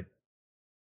from the crate.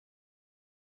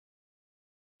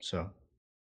 So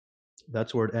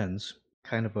that's where it ends.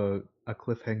 Kind of a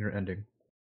cliffhanger ending.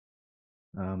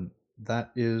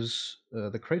 That is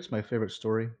the crate's my favorite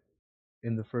story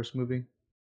in the first movie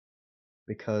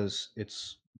because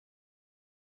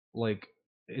like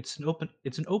it's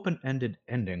an open-ended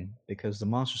ending because the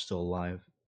monster's still alive,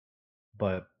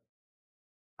 but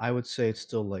I would say it's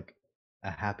still like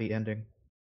a happy ending.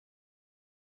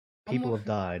 People Almost have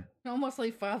died. almost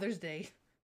like Father's Day.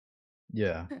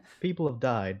 Yeah. People have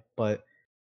died, but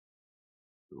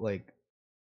like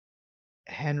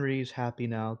Henry's happy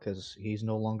now because he's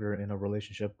no longer in a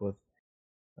relationship with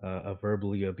a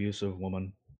verbally abusive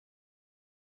woman.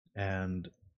 And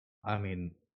I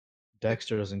mean,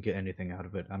 Dexter doesn't get anything out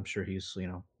of it. I'm sure he's,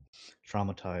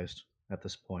 traumatized at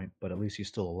this point, but at least he's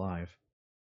still alive.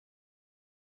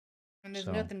 And there's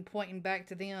So, nothing pointing back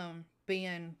to them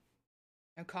being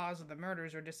a cause of the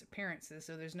murders or disappearances,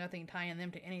 so there's nothing tying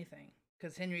them to anything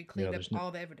because Henry Yeah, cleaned up there's no.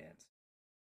 all the evidence.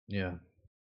 Yeah.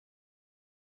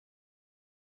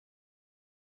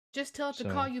 Just tell it to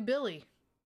call So. you Billy.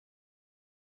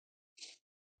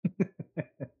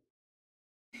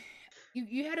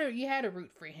 You had a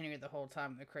root for Henry the whole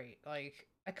time in the crate. Like,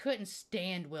 I couldn't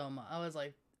stand Wilma. I was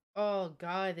like, oh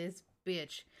god, this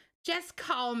bitch. Just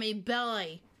call me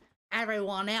Billy.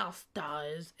 Everyone else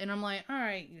does. And I'm like,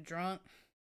 alright, you drunk.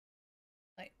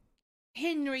 Like,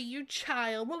 Henry, you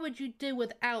child, what would you do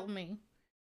without me?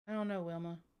 I don't know,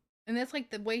 Wilma. And that's like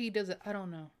the way he does it. I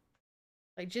don't know.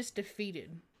 Like, just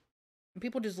defeated. And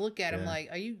people just look at him Yeah.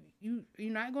 like, are you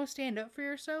not gonna stand up for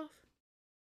yourself?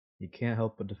 You can't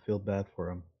help but to feel bad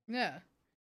for him. Yeah.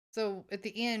 So at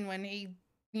the end, when he,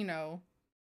 you know,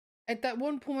 at that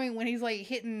one point when he's like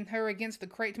hitting her against the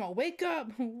crate, talking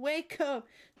about, wake up,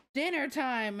 dinner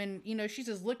time. And, she's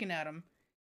just looking at him.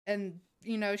 And,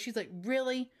 she's like,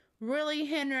 really? Really,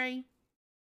 Henry?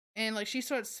 And, like, she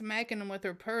starts smacking him with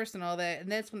her purse and all that.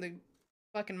 And that's when the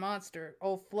fucking monster,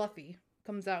 old Fluffy,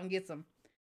 comes out and gets him.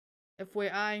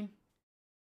 FYI,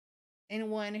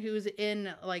 anyone who's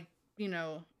in, like,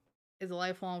 is a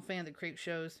lifelong fan of the Creep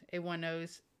shows, everyone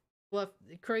knows Fluff,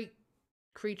 the Creep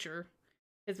creature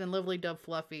has been lovely dubbed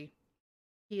Fluffy.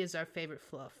 He is our favorite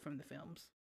Fluff from the films.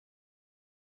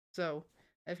 So,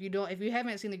 if you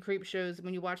haven't seen the Creep shows,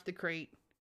 when you watch the Crate,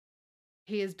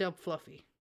 he is dubbed Fluffy.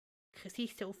 Cause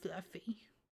he's so fluffy.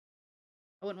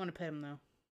 I wouldn't want to pet him though.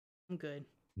 I'm good.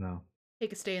 No. He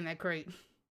could stay in that crate.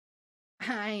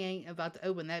 I ain't about to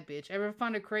open that bitch. Ever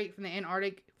find a crate from the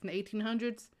Antarctic from the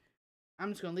 1800s? I'm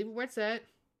just gonna leave it where it's at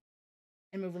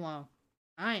and move along.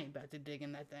 I ain't about to dig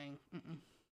in that thing.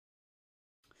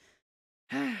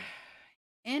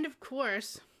 And of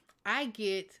course, I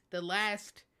get the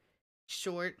last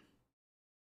short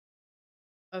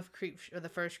of the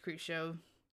first Creep show.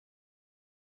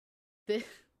 This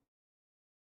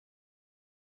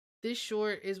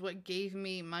short is what gave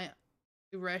me my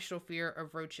irrational fear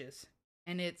of roaches,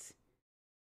 and it's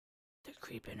they're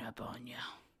creeping up on you.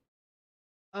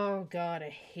 Oh god, I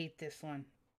hate this one.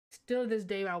 Still to this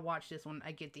day, I watch this one,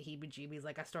 I get the heebie-jeebies.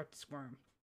 Like, I start to squirm.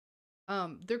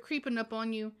 They're creeping up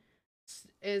on you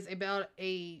is about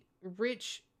a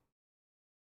rich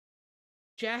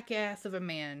jackass of a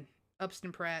man,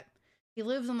 Upston Pratt. He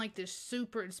lives in like this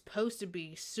it's supposed to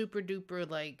be super duper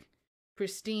like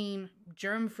pristine,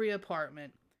 germ-free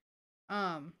apartment.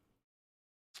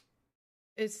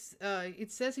 It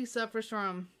says he suffers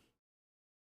from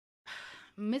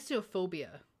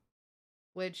mysophobia,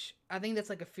 which I think that's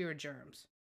like a fear of germs.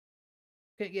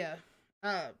 Yeah.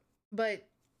 But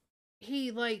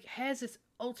he like has this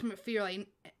ultimate fear, like,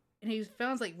 and he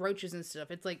finds like roaches and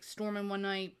stuff. It's like storming one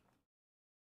night,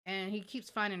 and he keeps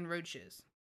finding roaches.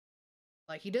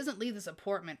 Like, he doesn't leave this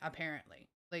apartment apparently.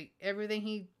 Like, everything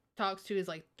he talks to is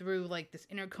like through like this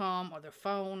intercom or their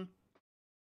phone.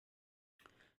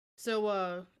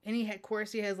 So and of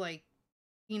course he has like,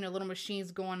 little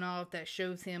machines going off that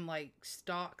shows him like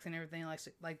stocks and everything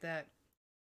like that.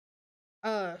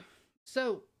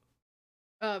 So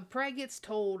Pratt gets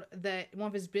told that one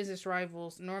of his business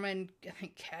rivals, Norman, I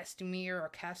think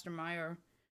Castermeyer,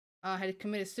 had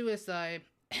committed suicide,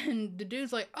 and the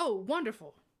dude's like, "Oh,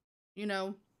 wonderful,"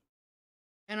 and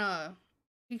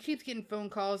he keeps getting phone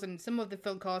calls, and some of the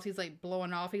phone calls he's like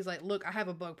blowing off. He's like, "Look, I have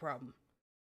a bug problem,"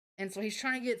 and so he's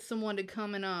trying to get someone to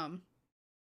come and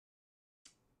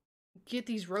get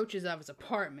these roaches out of his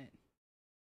apartment.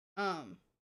 And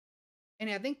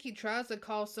I think he tries to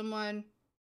call someone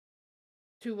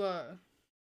to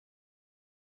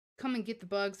come and get the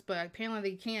bugs, but apparently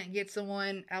they can't get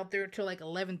someone out there till like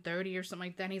 11:30 or something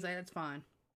like that. And he's like, "That's fine."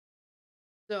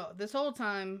 So this whole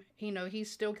time,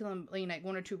 he's still killing like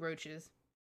one or two roaches,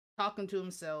 talking to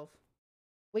himself.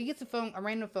 Well, he gets a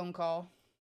random phone call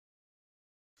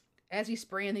as he's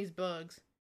spraying these bugs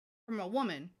from a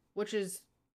woman, which is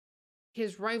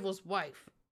his rival's wife,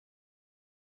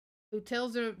 who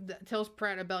tells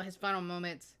Pratt about his final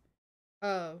moments,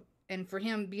 and for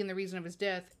him being the reason of his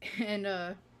death. And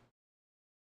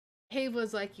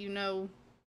Ava's like,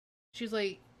 she's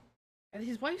like,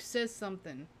 his wife says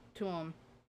something to him,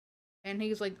 and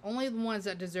he's like, only the ones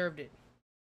that deserved it.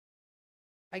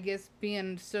 I guess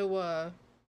being so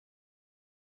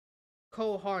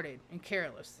cold-hearted and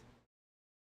careless.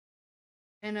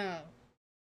 And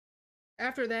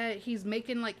after that, he's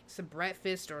making like some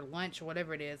breakfast or lunch or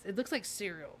whatever it is. It looks like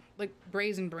cereal, like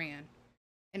Raisin Bran,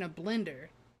 in a blender.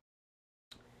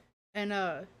 And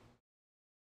I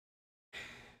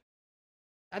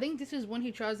think this is when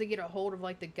he tries to get a hold of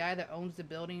like the guy that owns the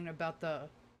building about the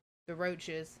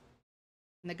roaches.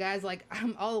 And the guy's like,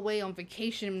 I'm all the way on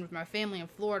vacation with my family in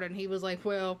Florida. And he was like,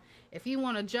 well, if you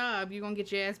want a job, you're going to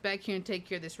get your ass back here and take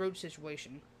care of this roach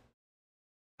situation.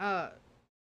 Uh,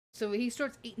 so he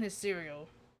starts eating his cereal.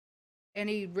 And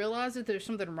he realizes there's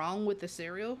something wrong with the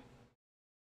cereal.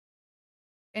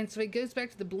 And so he goes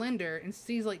back to the blender and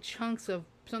sees like chunks of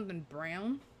something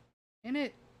brown in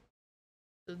it.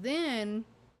 So then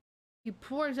he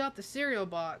pours out the cereal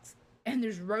box and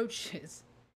there's roaches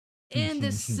in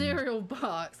the cereal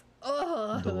box.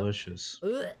 Ugh. Delicious.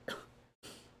 Ugh.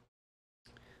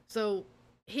 So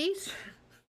he's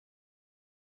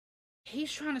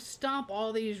trying to stomp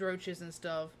all these roaches and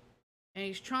stuff. And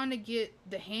he's trying to get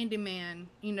the handyman,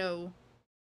 you know,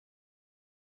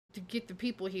 to get the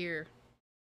people here.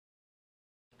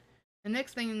 The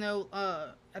next thing you know,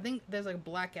 I think there's like a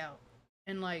blackout.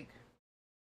 And like,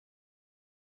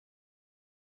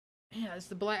 yeah,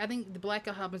 it's I think the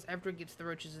blackout happens after it gets the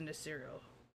roaches in the cereal.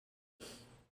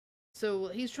 So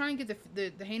he's trying to get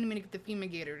the handyman to get the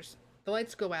fumigators. The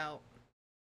lights go out.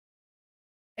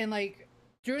 And like,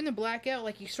 during the blackout,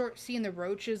 like you start seeing the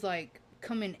roaches like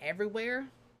coming everywhere.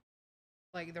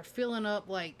 Like they're filling up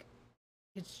like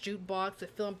his jukebox to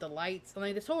fill up the lights. And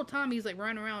like this whole time he's like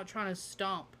running around trying to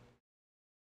stomp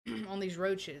on these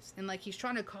roaches. And like he's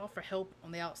trying to call for help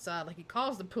on the outside. Like he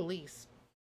calls the police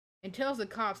and tells the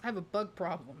cops, I have a bug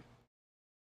problem.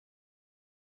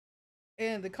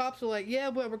 And the cops are like, yeah,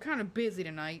 well, we're kind of busy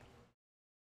tonight.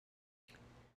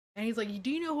 And he's like, do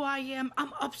you know who I am?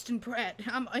 I'm Upton Pratt.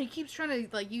 He keeps trying to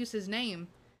like use his name.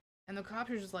 And the cops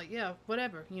are just like, yeah,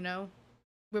 whatever, you know,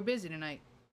 we're busy tonight.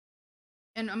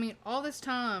 And I mean, all this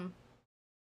time,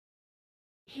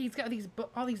 he's got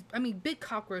all these, I mean, big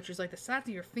cockroaches like the size of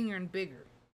your finger and bigger.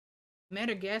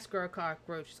 Madagascar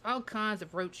cockroaches, all kinds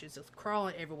of roaches just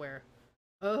crawling everywhere.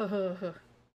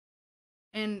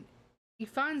 And he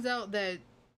finds out that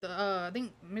I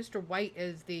think Mr. White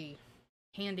is the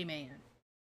handyman.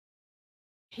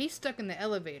 He's stuck in the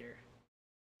elevator,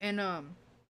 and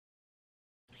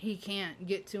he can't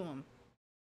get to him.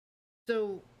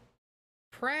 So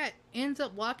Pratt ends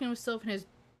up locking himself in his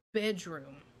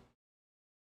bedroom,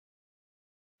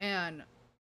 and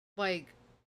like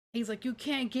he's like, you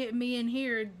can't get me in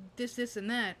here, this and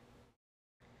that.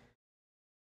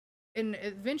 And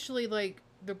eventually like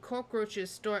the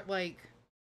cockroaches start like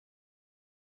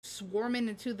swarming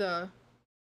into the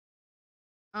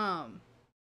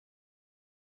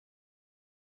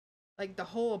like the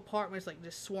whole apartment's like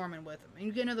just swarming with them. And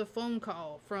you get another phone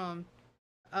call from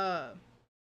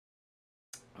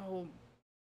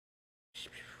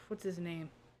what's his name?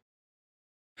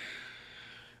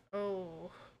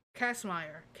 Oh,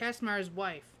 Kastmeyer's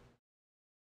wife.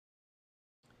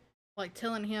 Like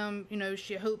telling him, you know,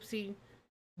 she hopes he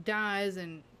dies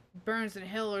and burns in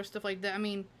hell or stuff like that. I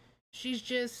mean, she's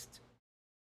just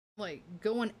like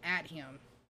going at him.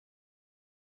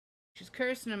 She's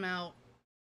cursing him out.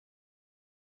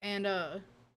 And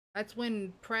that's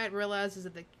when Pratt realizes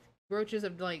that the roaches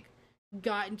have like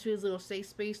got into his little safe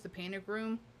space, the panic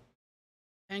room,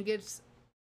 and gets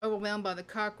overwhelmed by the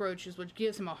cockroaches, which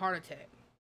gives him a heart attack.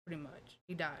 Pretty much,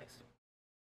 he dies.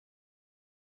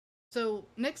 So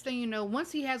next thing you know,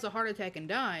 once he has a heart attack and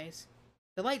dies,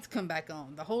 the lights come back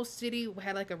on. The whole city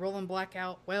had like a rolling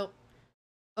blackout. Well,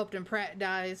 Upton Pratt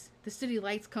dies. The city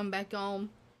lights come back on,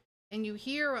 and you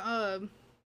hear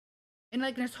and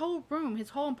like in his whole room, his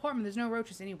whole apartment, there's no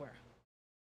roaches anywhere.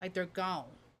 Like they're gone.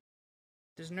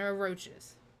 There's no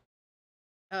roaches.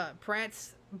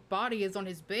 Pratt's body is on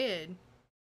his bed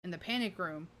in the panic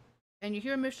room, and you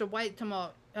hear Mr. White come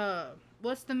out.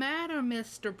 What's the matter,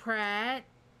 Mr. Pratt?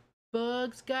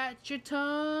 Bugs got your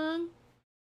tongue?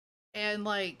 And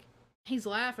like he's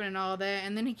laughing and all that,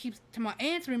 and then he keeps talking about,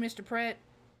 answer me, Mr. Pratt.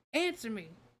 Answer me,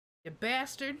 you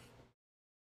bastard.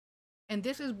 And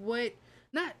this is what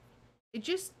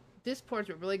this part's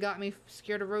what really got me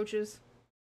scared of roaches.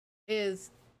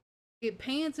 Is it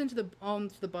pans into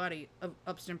the body of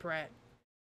Upton Pratt,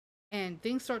 and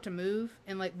things start to move,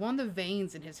 and like one of the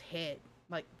veins in his head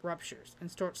like ruptures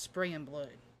and starts spraying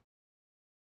blood,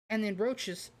 and then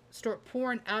roaches start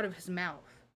pouring out of his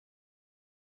mouth,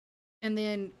 and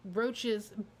then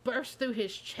roaches burst through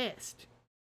his chest,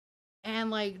 and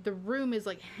like the room is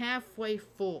like halfway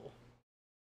full,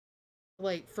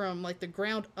 like from like the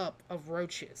ground up, of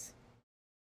roaches.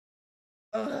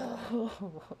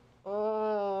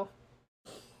 Oh.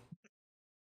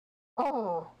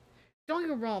 Don't get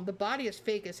me wrong, the body is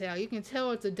fake as hell. You can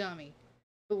tell it's a dummy.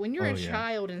 But when you're a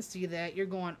child and see that, you're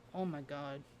going, oh my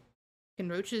god. Can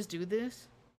roaches do this?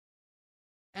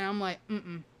 And I'm like,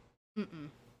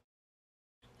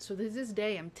 So to this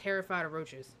day, I'm terrified of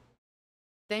roaches.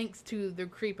 Thanks to they're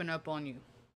creeping up on you.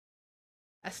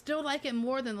 I still like it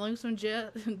more than Lonesome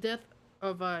Death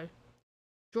of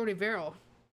Jordy Verrill,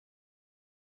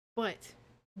 but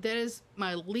that is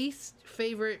my least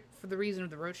favorite for the reason of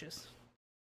the roaches.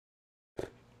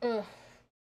 Ugh.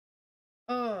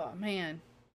 Oh man.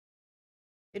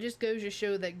 It just goes to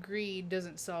show that greed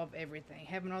doesn't solve everything.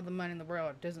 Having all the money in the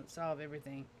world doesn't solve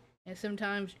everything. And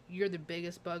sometimes you're the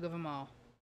biggest bug of them all.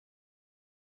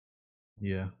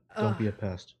 Yeah. Don't Ugh. be a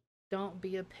pest. Don't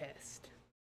be a pest.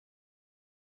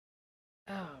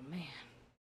 Oh man.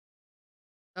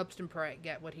 Upton Pratt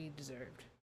got what he deserved.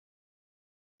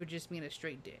 For just being a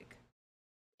straight dick.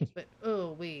 But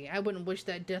oh I wouldn't wish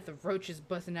that death of roaches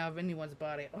busting out of anyone's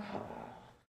body.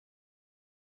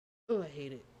 Oh, I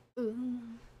hate it.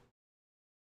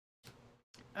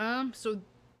 So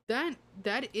that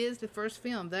is the first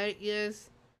film. That is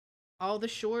all the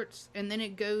shorts, and then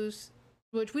it goes,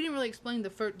 which we didn't really explain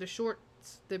the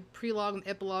shorts, the prelogue and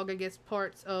epilogue, I guess,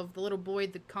 parts of the little boy,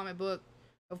 the comic book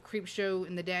of Creepshow,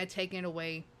 and the dad taking it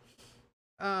away.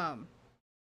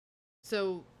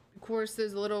 So of course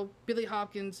there's a little Billy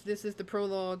Hopkins. This is the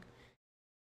prologue.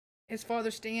 His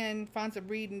father Stan finds him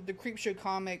reading the Creepshow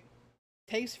comic,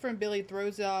 takes from Billy,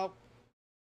 throws out,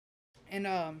 and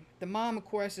the mom of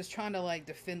course is trying to like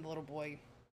defend the little boy,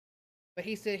 but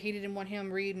he said he didn't want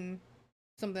him reading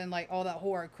something like all that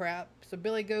horror crap. So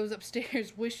Billy goes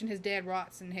upstairs wishing his dad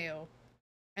rots in hell,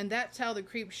 and that's how the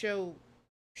Creepshow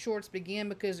shorts begin,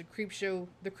 because the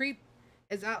creep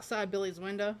is outside Billy's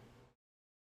window,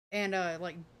 and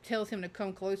like tells him to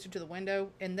come closer to the window,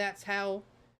 and that's how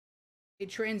it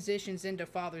transitions into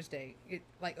Father's Day. It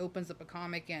like opens up a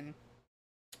comic and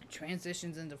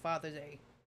transitions into Father's Day.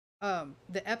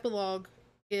 The epilogue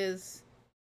is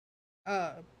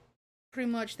uh pretty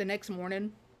much the next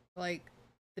morning. Like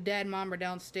the dad and mom are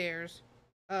downstairs.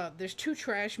 There's two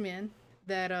trash men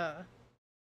that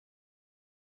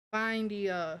find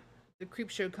the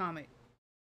Creepshow comic.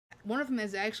 One of them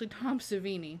is actually Tom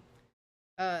Savini.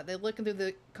 They're looking through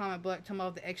the comic book, talking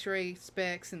about the X-ray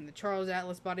specs and the Charles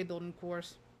Atlas bodybuilding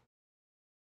course,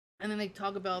 and then they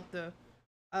talk about the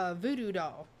voodoo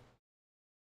doll,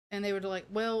 and they were like,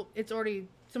 "Well,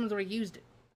 someone's already used it."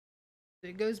 So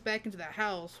it goes back into the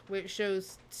house where it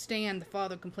shows Stan, the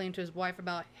father, complaining to his wife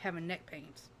about having neck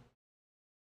pains,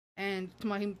 and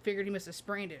he figured he must have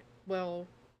sprained it. Well,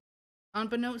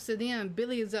 unbeknownst to them,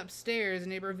 Billy is upstairs,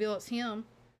 and it reveals him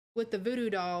with the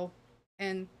voodoo doll,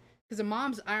 and because the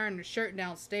mom's ironing her shirt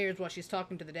downstairs while she's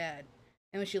talking to the dad.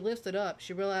 And when she lifts it up,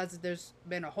 she realizes there's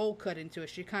been a hole cut into it.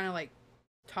 She kind of like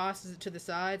tosses it to the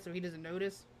side so he doesn't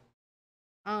notice.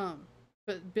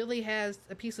 But Billy has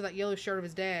a piece of that yellow shirt of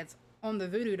his dad's on the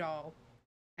voodoo doll,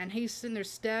 and he's sitting there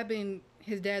stabbing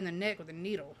his dad in the neck with a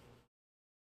needle,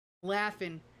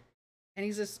 laughing, and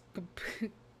he's just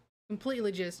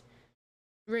completely just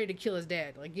ready to kill his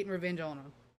dad, like getting revenge on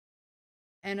him.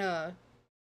 And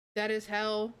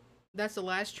that's the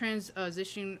last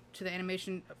transition to the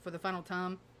animation for the final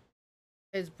time,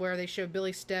 is where they show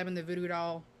Billy stabbing the voodoo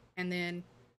doll, and then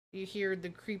you hear the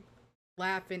creep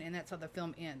laughing, and that's how the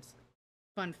film ends.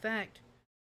 Fun fact,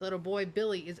 the little boy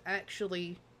Billy is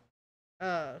actually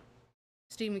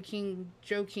Stephen King,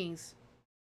 Joe King's,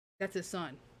 that's his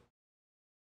son.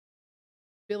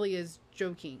 Billy is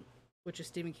Joe King, which is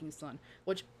Stephen King's son,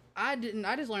 which I didn't.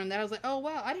 I just learned that. I was like, oh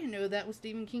wow, I didn't know that was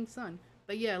Stephen King's son.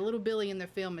 But yeah, little Billy in the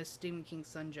film is Stephen King's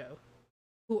son Joe,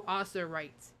 who also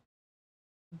writes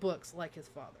books like his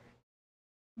father.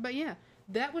 But yeah,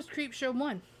 that was Creepshow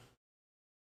 1.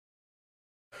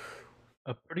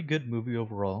 A pretty good movie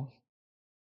overall.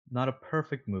 Not a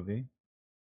perfect movie,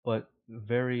 but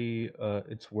very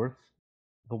it's worth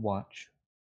the watch.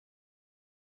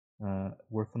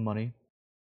 Worth the money.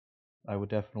 I would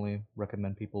definitely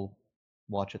recommend people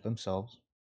watch it themselves.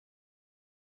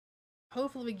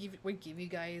 Hopefully we give you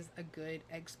guys a good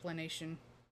explanation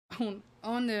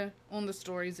on the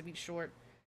stories of each short.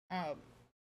 Um,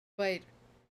 but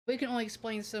we can only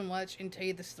explain so much and tell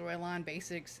you the storyline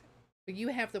basics. But you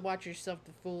have to watch yourself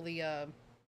to fully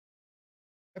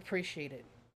appreciate it.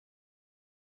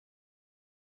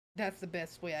 That's the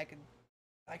best way I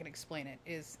can explain it,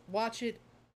 is watch it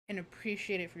and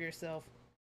appreciate it for yourself,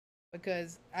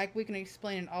 because we can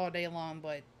explain it all day long,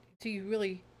 but until you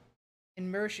really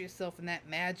immerse yourself in that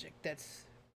magic that's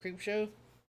Creepshow,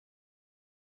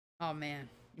 oh man,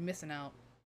 you're missing out.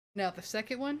 Now the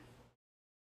second one,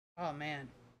 oh man,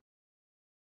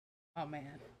 oh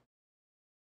man.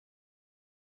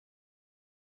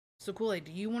 So Kool-Aid,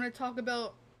 do you want to talk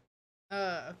about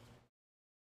uh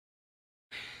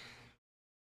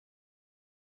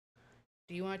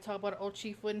do you want to talk about Old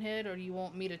Chief Woodenhead, or do you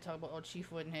want me to talk about Old Chief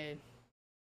Woodenhead?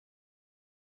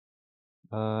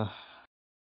 Uh,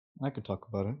 I could talk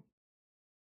about it.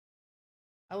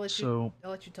 I'll let you. So,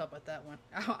 I'll let you talk about that one.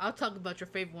 I'll talk about your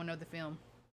favorite one of the film.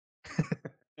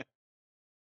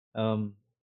 um,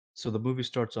 so the movie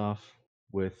starts off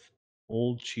with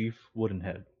Old Chief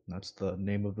Woodenhead. That's the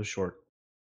name of the short.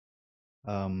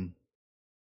 Um,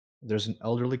 there's an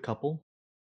elderly couple,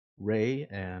 Ray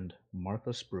and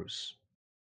Martha Spruce,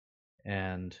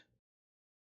 and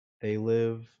they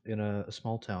live in a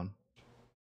small town,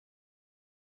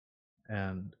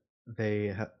 and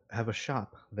they have a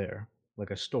shop there, like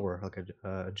a store, like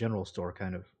a general store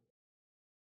kind of.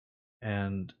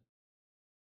 And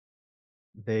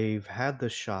they've had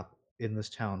this shop in this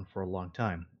town for a long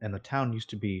time, and the town used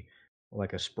to be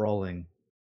like a sprawling,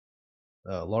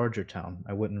 larger town.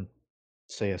 I wouldn't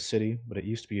say a city, but it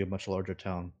used to be a much larger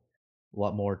town, a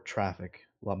lot more traffic,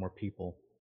 a lot more people,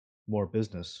 more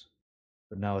business.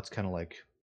 But now it's kind of like,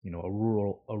 a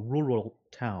rural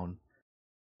town,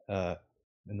 uh,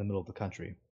 in the middle of the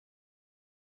country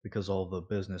because all the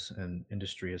business and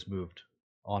industry has moved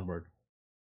onward.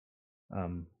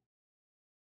 Um,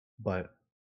 but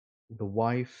the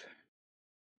wife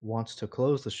wants to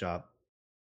close the shop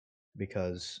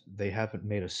because they haven't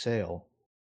made a sale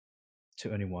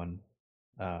to anyone,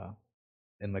 uh,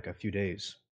 in like a few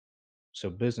days. So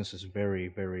business is very,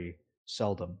 very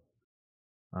seldom.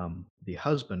 The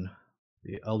husband,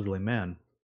 the elderly man,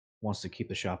 wants to keep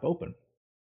the shop open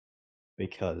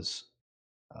because,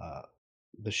 uh,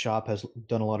 the shop has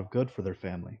done a lot of good for their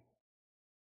family,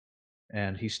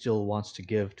 and he still wants to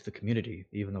give to the community,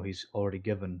 even though he's already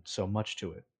given so much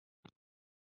to it.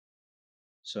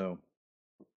 So,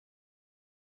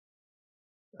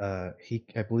 I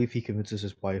believe he convinces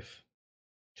his wife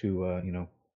to,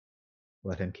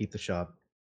 let him keep the shop.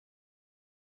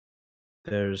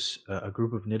 There's a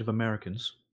group of Native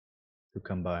Americans who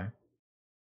come by.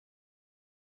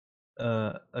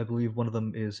 I believe one of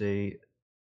them is a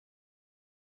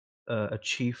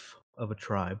chief of a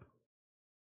tribe.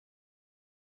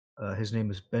 His name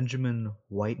is Benjamin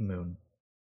Whitemoon,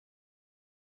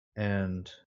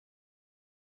 and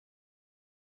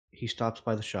he stops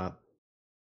by the shop,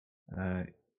 uh,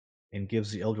 and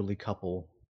gives the elderly couple,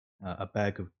 a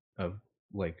bag of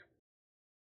like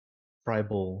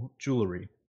tribal jewelry,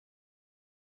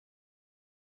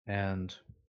 and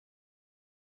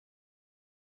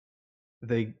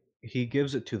they he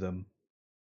gives it to them,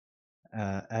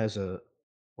 as a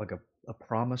like a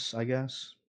promise, I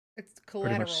guess, It's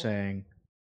pretty much collateral. saying,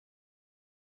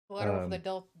 Collateral for the um,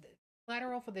 debt.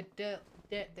 Collateral for the debt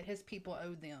that his people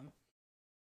owe them.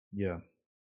 yeah,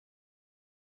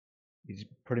 he's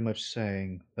pretty much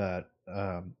saying that,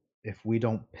 if we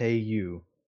don't pay you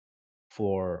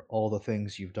for all the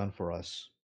things you've done for us,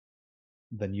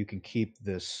 then you can keep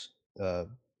this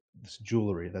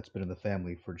jewelry that's been in the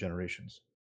family for generations,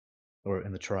 or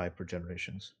in the tribe for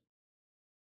generations.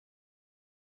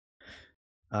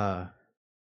 Uh,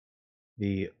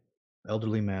 the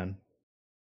elderly man,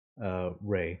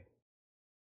 Ray,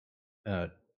 uh,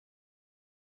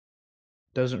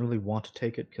 doesn't really want to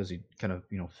take it because he kind of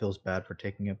feels bad for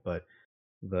taking it, but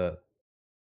the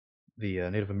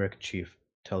Native American chief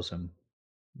tells him,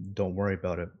 "Don't worry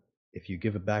about it. If you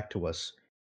give it back to us,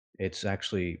 it's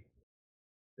actually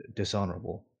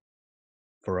dishonorable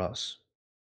for us."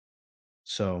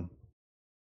 So,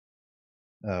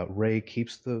 Ray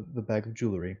keeps the bag of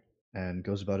jewelry and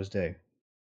goes about his day.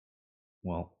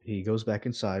 Well, he goes back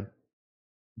inside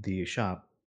the shop,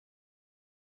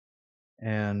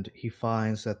 and he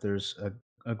finds that there's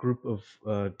a group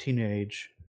of,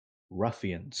 teenage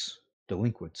ruffians,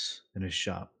 delinquents in his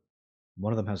shop.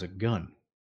 One of them has a gun,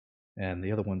 and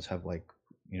the other ones have, like,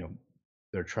 you know,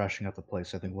 they're trashing out the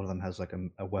place. I think one of them has, like,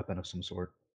 a weapon of some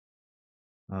sort.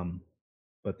 Um,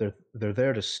 but they're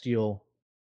there to steal,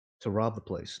 to rob the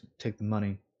place, take the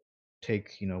money,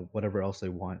 take, whatever else they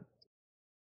want,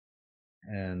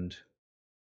 and,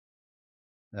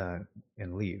 uh,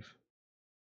 and leave.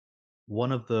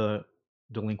 One of the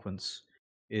delinquents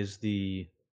is the,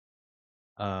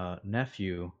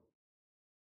 nephew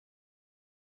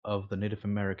of the Native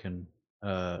American,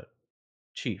 uh,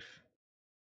 chief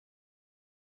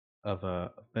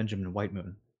of, Benjamin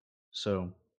Whitemoon.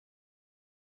 So,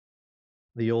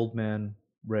 the old man,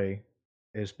 Ray,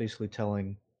 is basically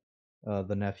telling,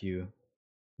 the nephew,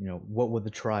 "What would the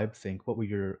tribe think? What would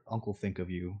your uncle think of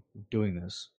you doing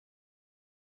this?"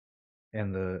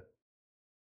 And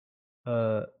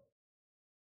uh,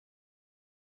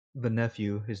 the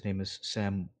nephew, his name is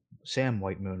Sam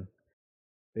Whitemoon,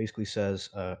 basically says,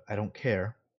 "I don't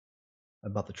care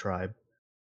about the tribe.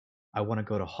 I wanna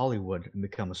go to Hollywood and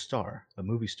become a star, a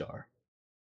movie star.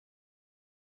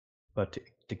 But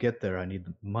to get there, I need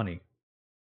the money."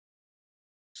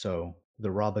 So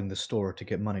they're robbing the store to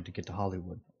get money to get to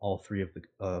Hollywood. All three of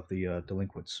the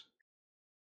delinquents.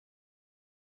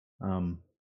 Um,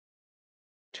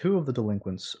 Two of the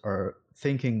delinquents are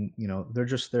thinking, they're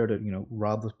just there to,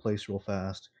 rob the place real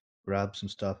fast, grab some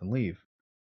stuff, and leave.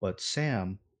 But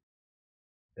Sam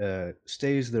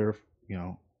stays there,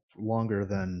 longer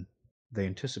than they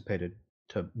anticipated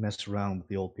to mess around with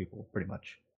the old people, pretty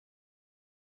much.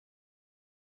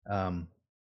 Um,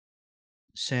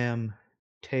 Sam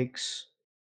takes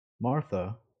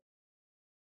Martha,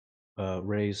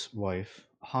 Ray's wife,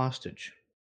 hostage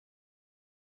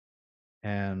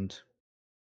and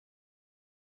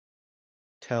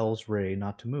tells Ray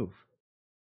not to move.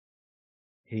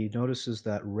 He notices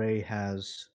that Ray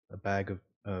has a bag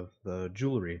of the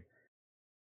jewelry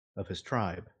of his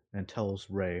tribe and tells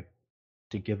Ray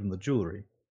to give him the jewelry,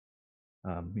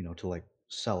 to like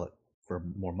sell it for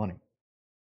more money.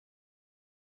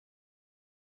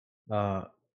 Uh,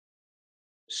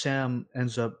 Sam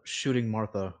ends up shooting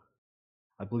Martha,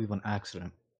 I believe, on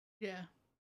accident, Yeah.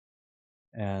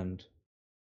 and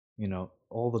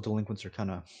all the delinquents are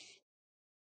kind of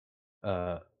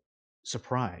uh,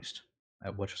 surprised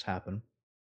at what just happened.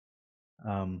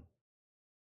 Um,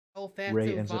 Oh, Ray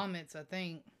Fatso ends up vomits, I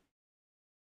think.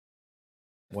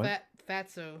 what?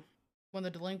 Fatso, one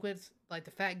of the delinquents, like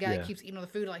the fat guy that Yeah, keeps eating all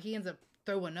the food, like he ends up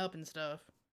throwing up and stuff.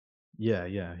 yeah,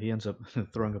 yeah. He ends up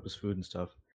throwing up his food and stuff.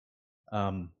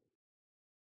 Um,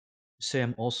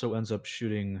 Sam also ends up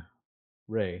shooting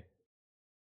Ray,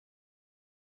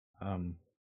 um,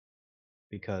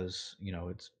 because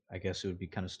it's. I guess it would be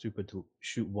kind of stupid to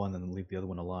shoot one and then leave the other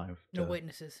one alive No to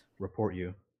witnesses. report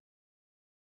you.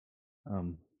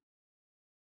 Um,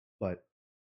 but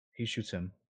he shoots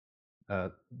him.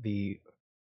 The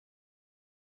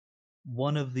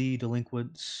One of the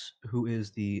delinquents, who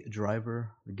is the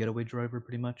driver, the getaway driver,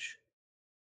 pretty much,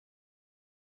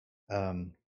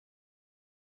 um,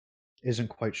 isn't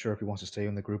quite sure if he wants to stay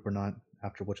in the group or not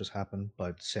after what just happened.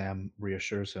 But Sam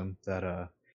reassures him that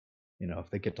if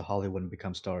they get to Hollywood and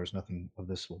become stars, nothing of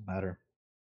this will matter.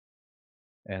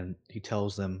 And he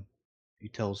tells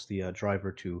the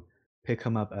driver to pick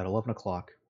him up at 11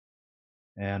 o'clock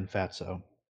and Fatso,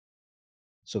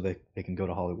 so they can go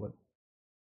to Hollywood.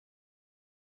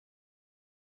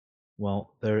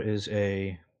 Well, there is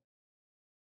a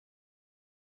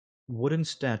wooden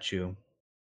statue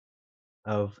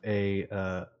of a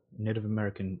Native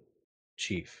American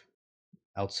chief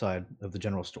outside of the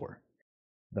general store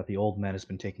that the old man has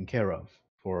been taking care of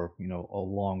for a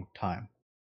long time,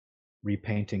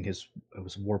 repainting his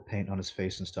war paint on his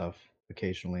face and stuff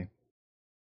occasionally,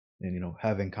 and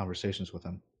having conversations with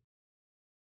him.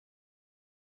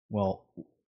 Well,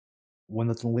 when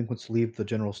the delinquents leave the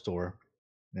general store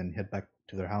and head back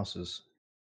to their houses,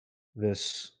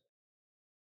 this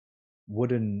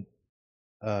wooden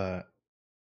uh,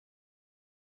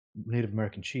 Native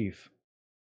American chief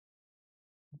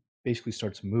basically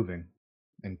starts moving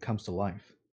and comes to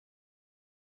life,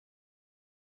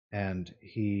 and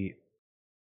he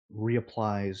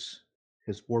reapplies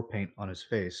his war paint on his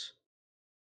face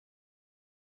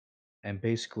and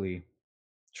basically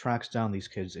tracks down these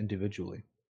kids individually.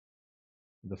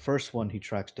 The first one he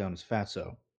tracks down is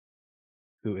Fatso,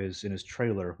 who is in his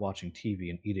trailer watching TV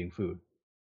and eating food.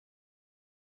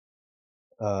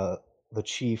 Uh, the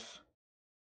chief,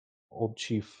 old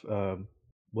chief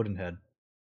Woodenhead,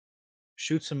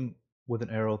 shoots him with an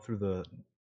arrow through the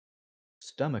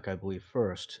stomach, I believe,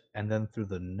 first, and then through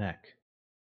the neck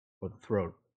or the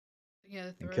throat, Yeah,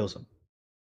 the and kills throat.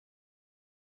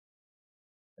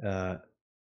 him. Uh,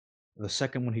 the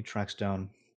second one he tracks down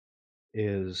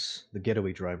is the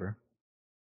getaway driver.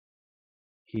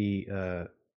 He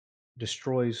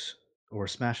destroys or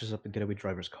smashes up the getaway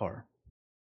driver's car.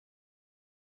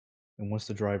 And once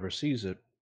the driver sees it,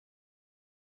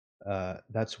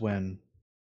 that's when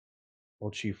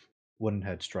old Chief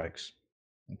Woodenhead strikes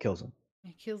and kills him.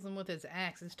 He kills him with his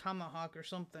axe, his tomahawk or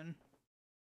something.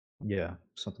 Yeah,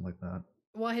 something like that.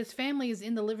 While his family is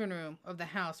in the living room of the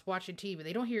house watching TV,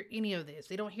 they don't hear any of this.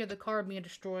 They don't hear the car being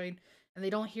destroyed, and they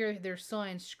don't hear their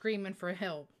son screaming for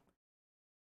help.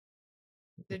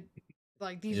 They,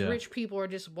 like these Yeah, rich people are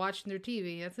just watching their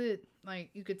TV. That's it. Like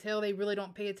you could tell they really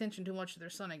don't pay attention too much to their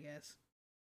son. I guess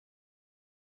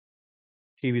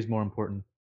TV's more important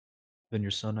than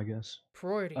your son, I guess.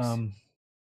 priorities. Um,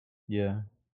 yeah.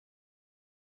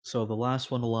 So the last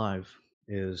one alive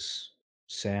is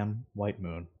Sam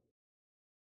Whitemoon,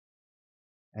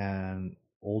 and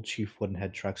old Chief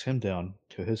Woodenhead tracks him down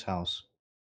to his house.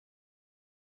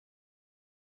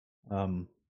 Um,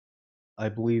 I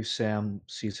believe Sam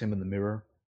sees him in the mirror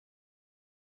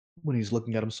when he's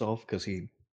looking at himself because he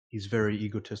He's very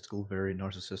egotistical, very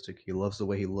narcissistic. He loves the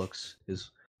way he looks,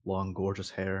 his long, gorgeous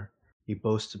hair. He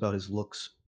boasts about his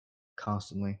looks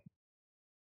constantly.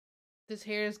 This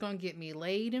hair is gonna get me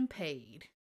laid and paid.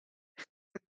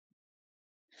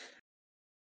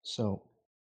 So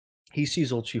he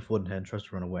sees old Chief Woodenhead and tries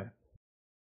to run away.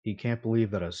 He can't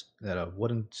believe that a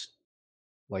wooden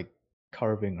like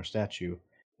carving or statue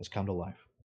has come to life.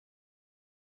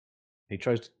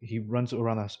 He runs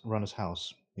around his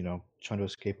house, trying to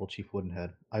escape old Chief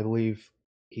Woodenhead. I believe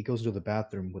he goes into the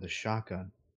bathroom with a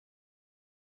shotgun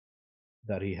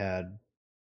that he had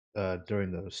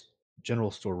during the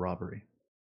general store robbery.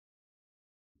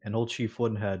 And old Chief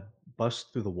Woodenhead busts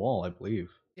through the wall, I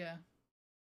believe, Yeah,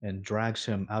 and drags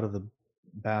him out of the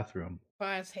bathroom,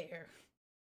 by his hair.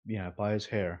 yeah, by his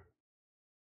hair.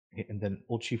 And then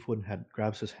old Chief Woodenhead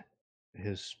grabs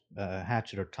his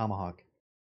hatchet or tomahawk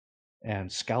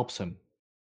and scalps him,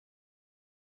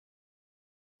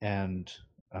 and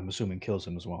I'm assuming kills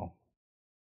him as well.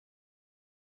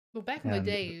 Well, back in the And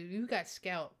day, you got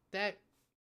scalped. That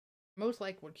most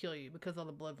likely would kill you because of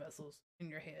the blood vessels in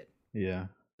your head. yeah,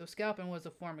 So scalping was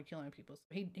a form of killing people. So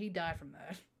he died from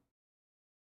that.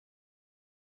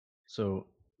 so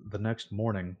the next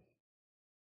morning,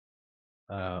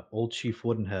 old Chief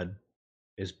Woodenhead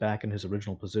is back in his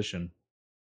original position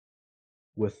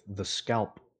with the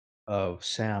scalp of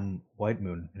Sam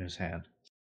Whitemoon in his hand.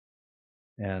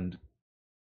 And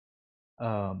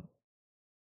um,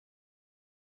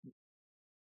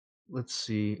 let's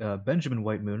see, Benjamin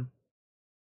Whitemoon,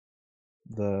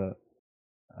 the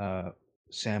uh,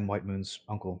 Sam Whitemoon's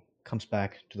uncle, comes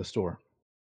back to the store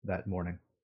that morning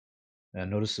and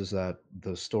notices that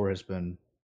the store has been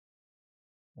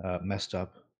messed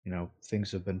up.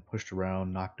 Things have been pushed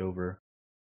around, knocked over,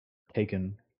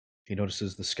 taken. He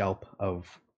notices the scalp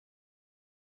of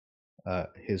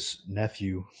his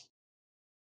nephew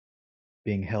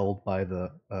being held by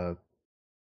the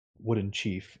wooden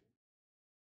chief.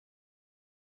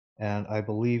 And I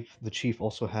believe the chief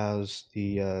also has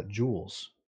the jewels,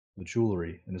 the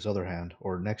jewelry in his other hand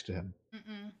or next to him.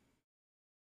 Mm-mm.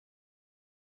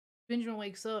 Benjamin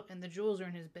wakes up and the jewels are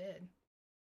in his bed,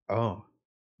 Oh,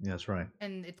 yeah, that's right.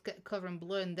 and it's covered in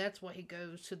blood, and that's why he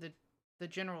goes to the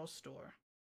general store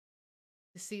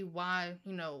to see why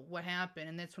what happened,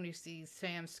 and that's when he sees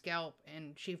Sam's scalp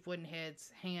and Chief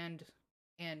Woodenhead's hand,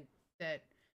 and that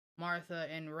Martha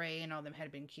and Ray and all them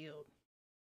had been killed.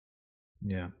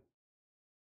 Yeah.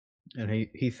 And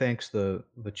he thanks the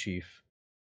chief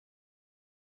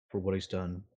for what he's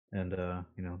done and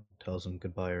tells him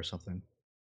goodbye or something.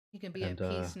 He can be at And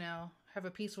peace now, have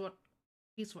a peaceful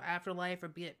afterlife, or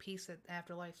be at peace at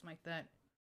afterlife, something like that.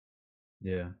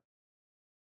 yeah.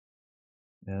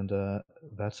 And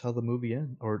that's how the movie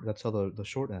ends, or that's how the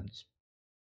short ends.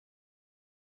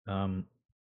 Um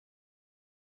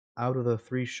Out of the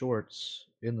 3 shorts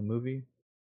in the movie,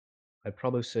 I'd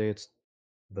probably say it's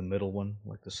the middle one,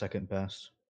 like the second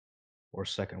best or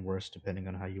second worst, depending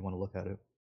on how you want to look at it.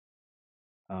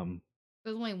 Um,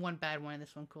 There's only one bad one in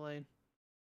this one, Kool-Aid.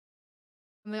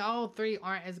 I mean, all three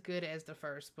aren't as good as the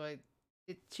first, but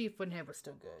Chief Woodenhead was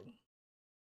still good.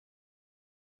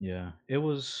 yeah, it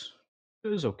was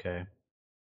okay.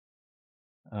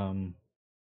 Um,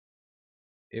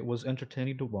 it was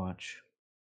entertaining to watch,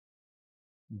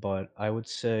 but I would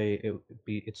say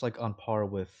it's like on par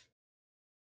with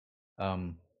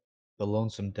um, The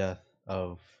Lonesome Death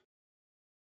of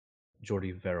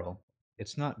Jordy Verrill.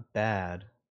 It's not bad,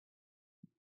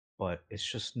 but it's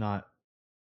just not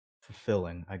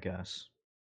fulfilling, I guess.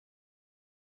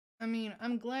 I mean,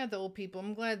 I'm glad the old people.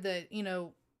 I'm glad that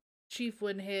Chief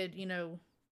Woodenhead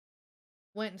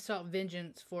went and sought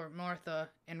vengeance for Martha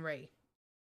and Ray,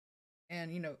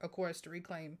 and of course to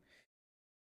reclaim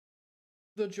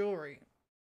the jewelry,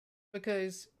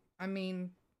 because I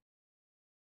mean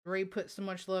Ray put so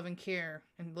much love and care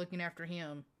in looking after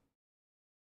him,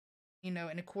 and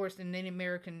of course in Native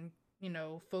American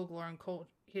folklore and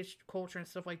culture and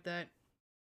stuff like that,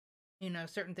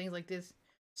 certain things like this,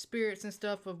 spirits and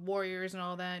stuff of warriors and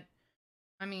all that.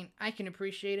 I mean, I can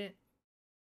appreciate it,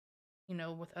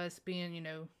 with us being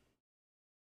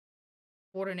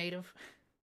border native.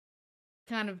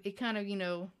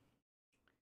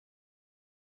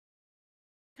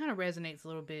 Kind of resonates a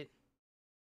little bit.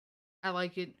 I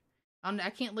like it. I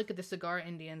can't look at the cigar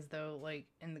Indians though, like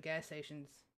in the gas stations,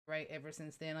 right? Ever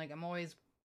since then, like I'm always,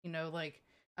 like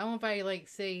I don't know if I like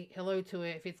say hello to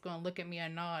it if it's gonna look at me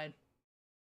and nod,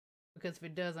 because if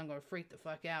it does, I'm gonna freak the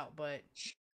fuck out. But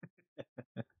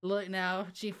look now,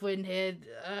 Chief Woodenhead.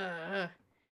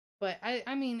 But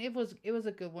I mean, it was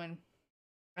a good one.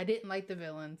 I didn't like the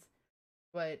villains,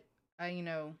 but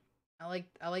I I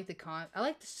like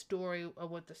the story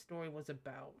of what the story was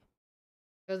about.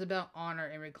 It was about honor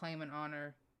and reclaiming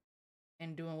honor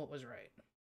and doing what was right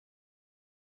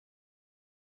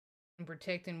and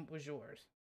protecting what was yours.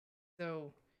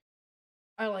 So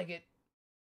I like it.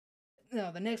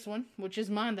 Now the next one, which is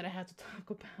mine that I have to talk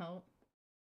about.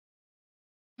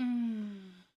 Mm,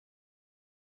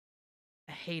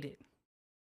 I hate it.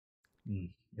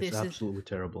 It's This is absolutely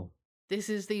terrible. this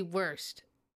is the worst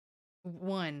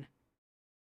one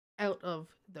out of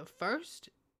the first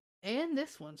and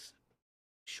this one's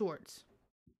shorts.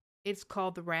 It's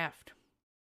called The Raft.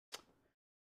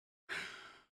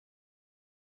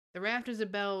 The Raft is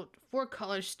about four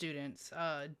college students,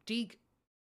 Deke,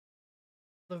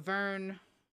 Laverne,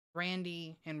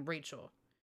 Randy, and Rachel.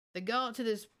 They go out to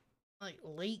this like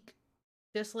lake,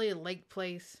 desolated lake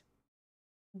place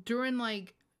during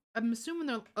like I'm assuming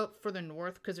they're up further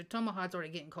north because their tomahawk's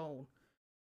already getting cold.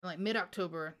 Like mid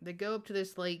October, they go up to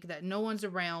this lake that no one's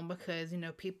around because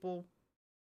people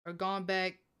are gone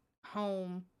back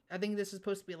home. I think this is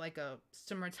supposed to be like a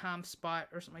summertime spot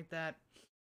or something like that.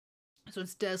 So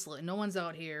it's desolate. No one's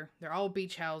out here. They're all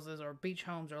beach houses or beach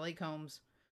homes or lake homes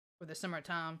for the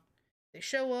summertime. They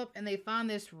show up and they find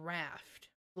this raft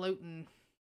floating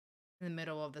in the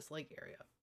middle of this lake area.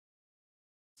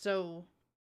 So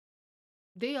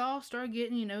they all start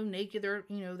getting, naked.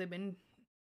 They've been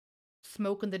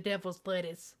smoking the devil's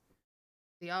lettuce.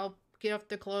 They all get off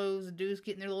their clothes. The dudes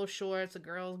get in their little shorts. The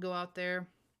girls go out there.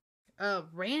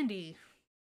 Randy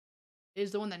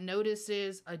is the one that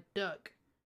notices a duck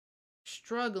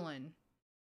struggling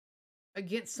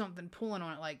against something, pulling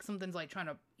on it, like something's like trying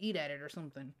to eat at it or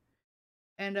something.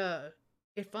 And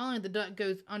it finally the duck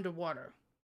goes underwater.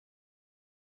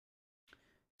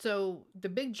 So the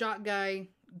big jock guy,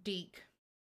 Deke,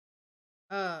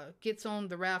 gets on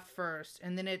the raft first,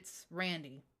 and then it's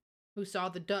Randy who saw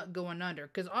the duck going under.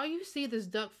 Because all you see this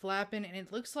duck flapping, and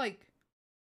it looks like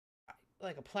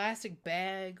a plastic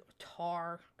bag,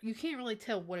 tar. You can't really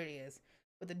tell what it is,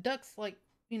 but the duck's like,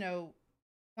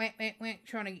 whack, whack, whack,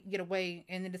 trying to get away,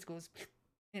 and then it just goes,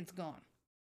 and it's gone.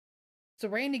 So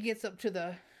Randy gets up to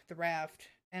the raft,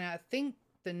 and I think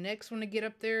the next one to get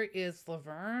up there is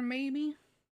Laverne, maybe?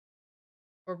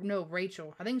 Or no,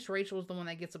 Rachel. I think Rachel's the one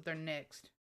that gets up there next.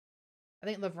 I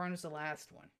think Laverne is the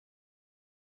last one.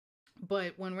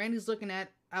 But when Randy's looking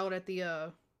out at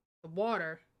the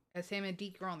water, as him and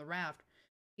Deke are on the raft,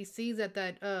 he sees that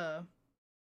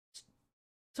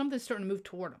something's starting to move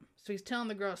toward him. So he's telling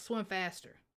the girl to swim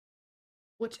faster.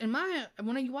 Which,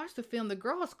 when you watch the film, the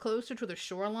girl is closer to the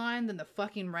shoreline than the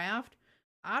fucking raft.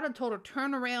 I'd have told her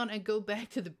turn around and go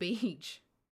back to the beach.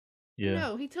 Yeah.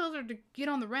 No, he tells her to get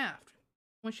on the raft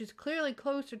when she's clearly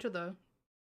closer to the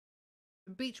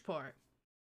beach part.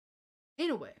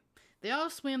 Anyway, they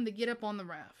all swim to get up on the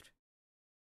raft.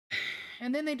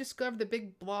 And then they discover the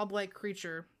big blob-like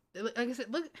creature. Like I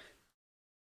said, look.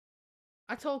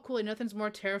 I told Cooley nothing's more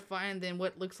terrifying than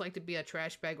what looks like to be a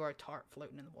trash bag or a tarp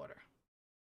floating in the water.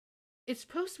 It's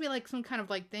supposed to be like some kind of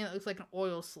like thing that looks like an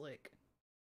oil slick.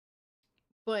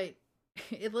 But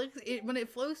when it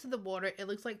flows through the water, it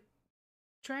looks like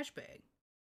a trash bag.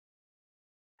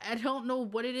 I don't know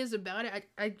what it is about it.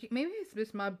 I maybe it's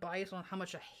just my bias on how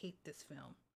much I hate this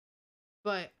film.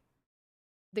 But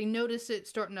they notice it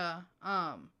starting to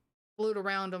float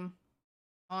around them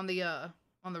on the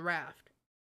raft.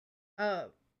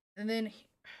 And then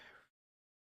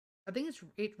I think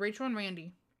it's Rachel and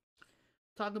Randy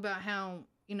talk about how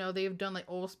they've done like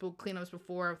oil spill cleanups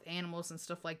before with animals and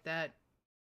stuff like that,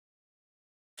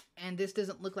 and this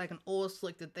doesn't look like an oil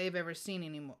slick that they've ever seen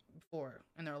anymore before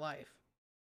in their life.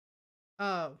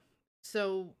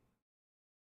 So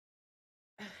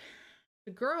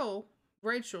the girl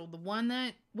Rachel, the one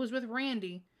that was with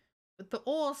Randy with the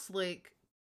oil slick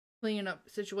cleaning up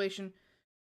situation,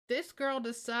 this girl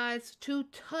decides to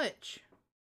touch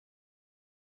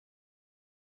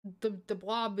the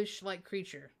blobish like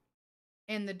creature,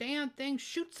 and the damn thing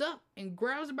shoots up and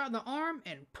grabs her by the arm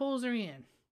and pulls her in.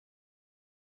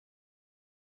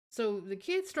 So the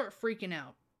kids start freaking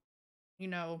out.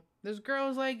 This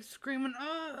girl's like screaming,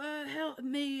 help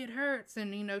me, it hurts.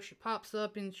 And she pops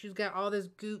up and she's got all this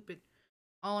goop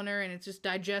all in her, and it's just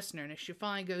digesting her, and she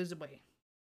finally goes away.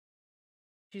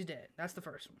 She's dead. That's the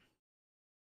first one.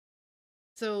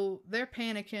 So they're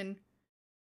panicking.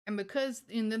 And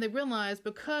then they realize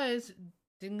because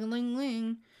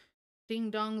ding-a-ling-ling,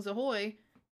 ding-dongs ahoy,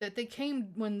 that they came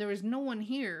when there was no one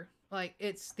here. Like,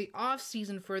 it's the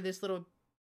off-season for this little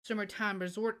summertime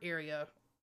resort area.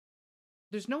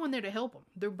 There's no one there to help them.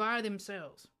 They're by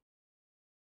themselves.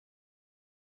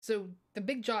 So the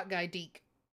big jock guy, Deke,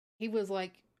 he was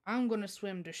like, I'm gonna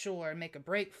swim to shore and make a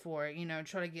break for it,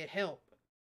 try to get help.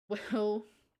 Well,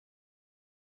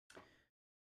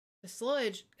 the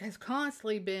sludge has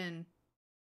constantly been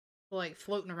like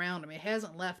floating around him. It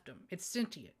hasn't left him. It's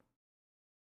sentient.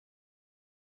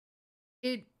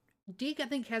 It Deke, I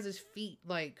think, has his feet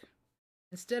like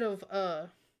instead of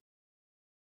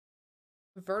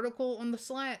vertical on the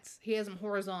slats, he has them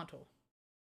horizontal.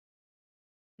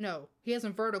 No, he has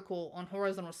them vertical on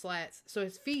horizontal slats, so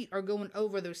his feet are going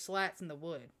over those slats in the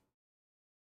wood.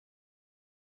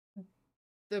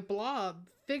 The blob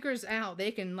figures out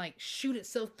they can like shoot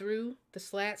itself through the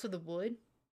slats of the wood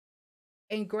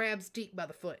and grabs Deke by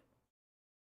the foot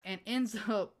and ends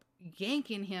up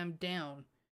yanking him down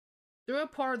through a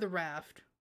part of the raft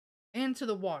into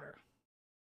the water.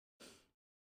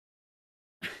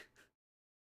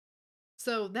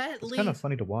 So that It's leads. kind of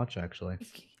funny to watch, actually.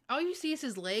 All you see is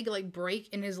his leg like break,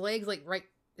 and his legs like right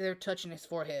there touching his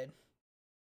forehead.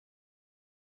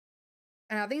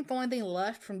 And I think the only thing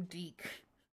left from Deke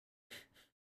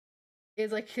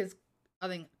is like his, I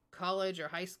think, college or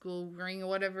high school ring or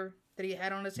whatever that he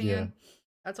had on his hand. Yeah.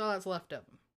 That's all that's left of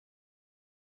him.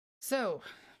 So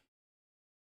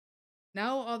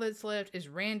now all that's left is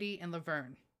Randy and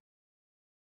Laverne.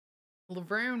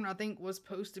 Laverne, I think, was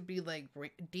supposed to be like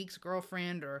Deke's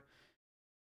girlfriend or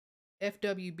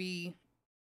FWB.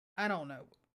 I don't know.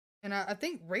 And I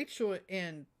think Rachel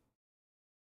and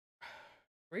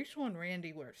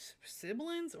Randy were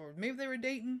siblings, or maybe they were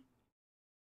dating.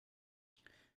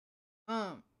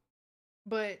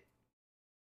 But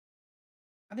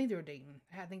I think they were dating.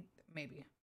 I think maybe.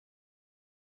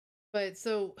 But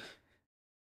so,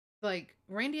 like,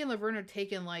 Randy and Laverne are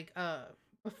taking like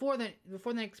before the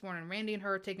next morning, Randy and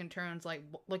her are taking turns like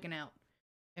looking out,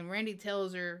 and Randy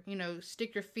tells her,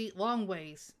 stick your feet long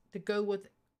ways to go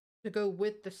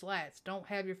with the slats. Don't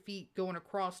have your feet going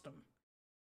across them,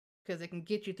 because it can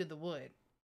get you through the wood.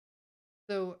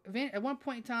 So at one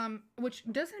point in time, which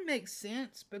doesn't make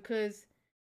sense because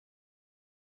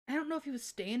I don't know if he was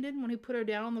standing when he put her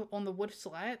down on the wood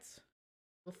slats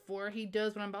before he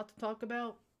does what I'm about to talk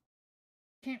about.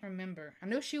 Can't remember. I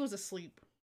know she was asleep.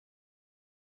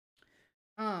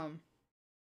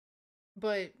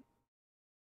 But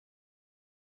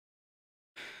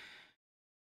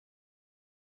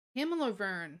him and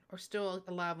Laverne are still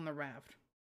alive on the raft.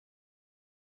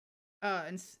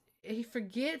 And he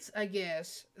forgets, I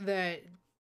guess, that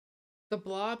the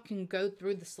blob can go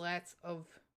through the slats of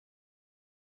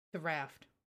the raft.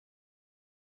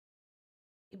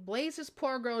 He lays this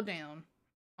poor girl down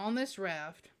on this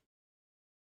raft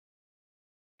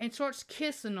and starts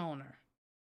kissing on her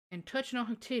and touching on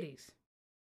her titties.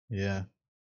 Yeah.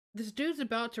 This dude's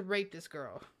about to rape this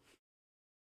girl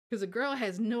because the girl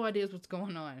has no idea what's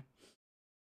going on.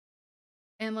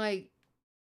 And like,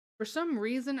 for some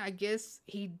reason, I guess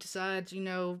he decides,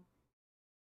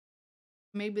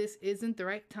 maybe this isn't the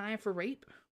right time for rape.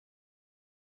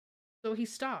 So he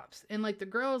stops, and like the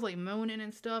girl is like moaning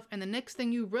and stuff, and the next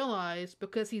thing you realize,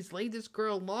 because he's laid this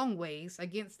girl long ways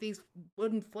against these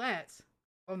wooden flats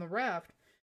on the raft,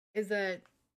 is that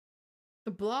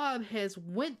the blob has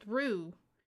went through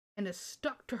and is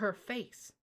stuck to her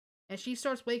face. And she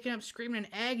starts waking up screaming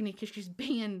in agony because she's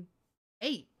being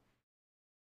ate.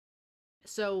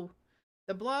 So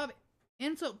the blob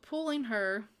ends up pulling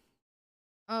her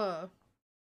off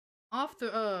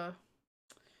the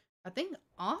I think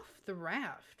off the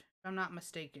raft, if I'm not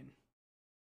mistaken.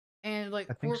 And like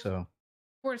I think so. Of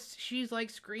course she's like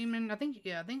screaming. I think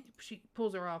she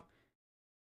pulls her off.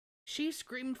 She's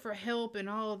screaming for help and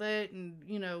all that, and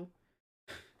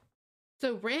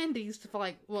so Randy's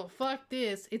like, well, fuck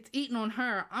this, it's eating on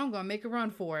her, I'm gonna make a run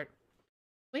for it.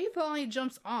 He finally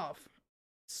jumps off,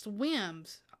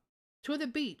 swims to the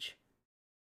beach,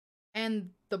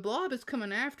 and the blob is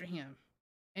coming after him.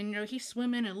 And he's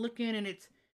swimming and looking, and it's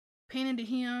panning to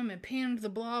him and panning to the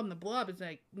blob, and the blob is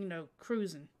like,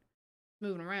 cruising,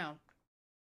 moving around.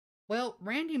 Well,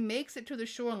 Randy makes it to the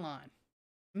shoreline.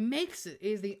 Makes it.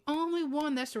 Is the only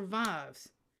one that survives.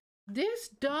 This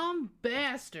dumb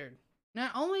bastard.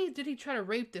 Not only did he try to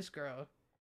rape this girl,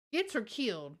 gets her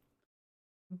killed,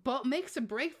 but makes a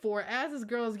break for it as this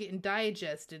girl is getting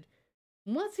digested.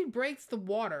 Once he breaks the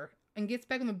water and gets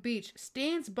back on the beach,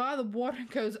 stands by the water and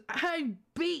goes, I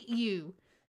beat you.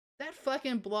 That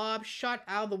fucking blob shot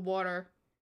out of the water,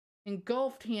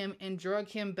 engulfed him, and drug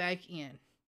him back in.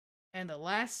 And the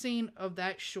last scene of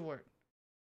that short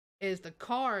is the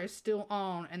car is still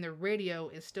on and the radio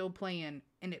is still playing,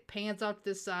 and it pans off to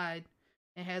the side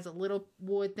and has a little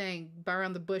wood thing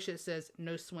around the bush that says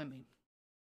no swimming.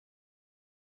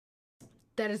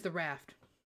 That is the raft.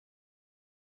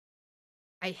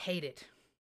 I hate it.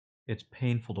 It's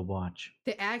painful to watch.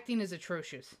 The acting is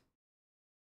atrocious.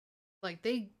 Like,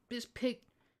 they just picked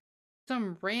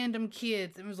some random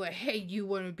kids and was like, hey, you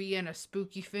want to be in a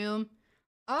spooky film?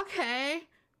 Okay,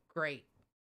 great.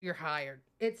 You're hired.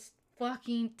 It's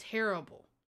fucking terrible.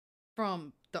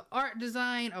 From the art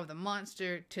design of the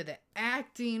monster to the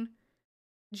acting,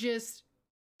 just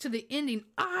to the ending.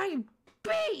 I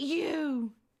beat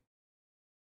you!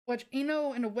 Which, in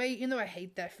a way, even though I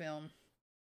hate that film,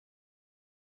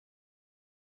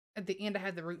 at the end I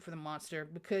had to root for the monster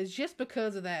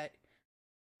because of that,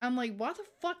 I'm like, why the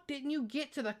fuck didn't you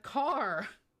get to the car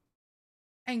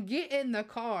and get in the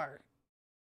car?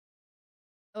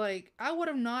 Like, I would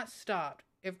have not stopped.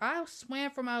 If I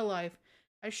swam for my life,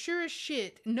 I sure as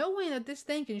shit, knowing that this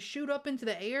thing can shoot up into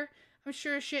the air, I'm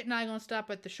sure as shit not gonna stop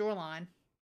at the shoreline.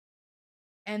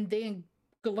 And then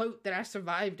gloat that I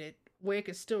survived it, where it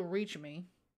could still reach me.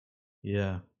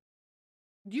 Yeah.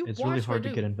 You It's really watch what I hard to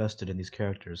get do. invested in these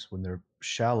characters when they're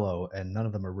shallow and none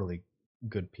of them are really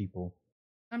good people.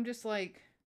 I'm just like,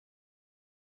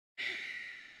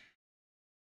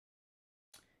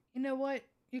 you know what?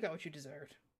 You got what you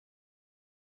deserved.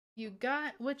 You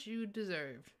got what you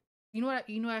deserved. You know what?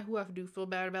 Who I do feel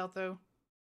bad about though?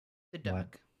 The What?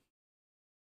 duck.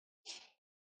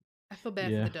 I feel bad for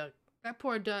the Yeah. duck. That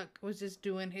poor duck was just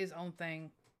doing his own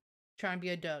thing, trying to be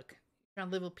a duck, trying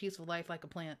to live a peaceful life like a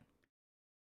plant,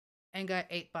 and got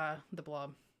ate by the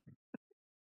blob.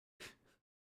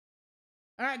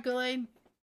 All right, Gulade,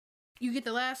 you get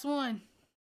the last one.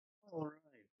 All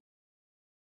right.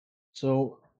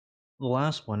 So the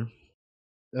last one,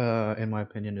 in my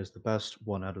opinion, is the best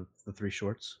one out of the three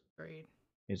shorts. Great.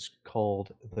 It's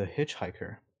called The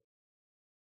Hitchhiker,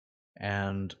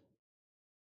 and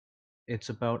it's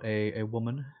about a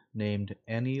woman named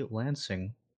Annie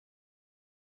Lansing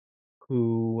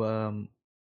who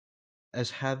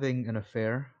is having an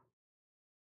affair,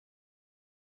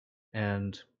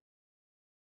 and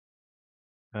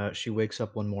she wakes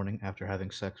up one morning after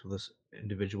having sex with this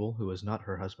individual who is not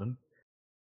her husband.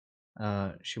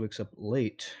 She wakes up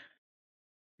late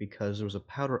because there was a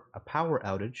power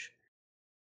outage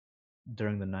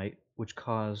during the night, which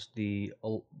caused the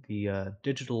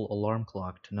digital alarm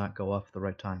clock to not go off at the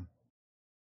right time.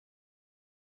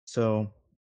 So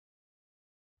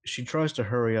she tries to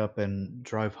hurry up and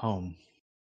drive home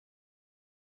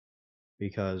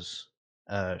because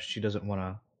she doesn't want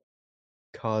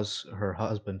to cause her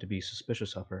husband to be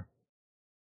suspicious of her.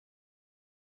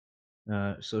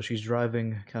 So she's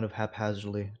driving kind of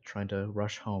haphazardly, trying to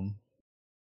rush home,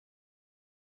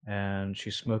 and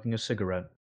she's smoking a cigarette.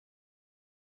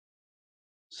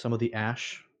 Some of the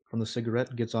ash from the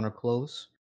cigarette gets on her clothes,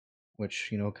 which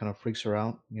kind of freaks her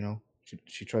out.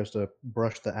 She tries to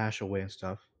brush the ash away and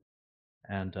stuff,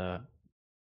 and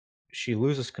she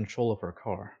loses control of her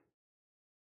car.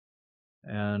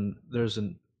 And there's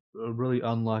a really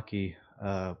unlucky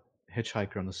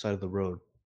hitchhiker on the side of the road,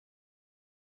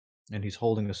 and he's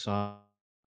holding a sign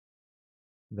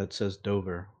that says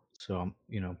Dover. So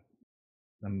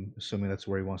I'm assuming that's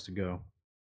where he wants to go.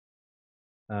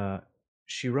 Uh,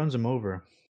 she runs him over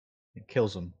and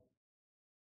kills him.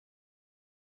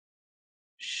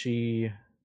 She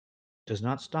does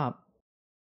not stop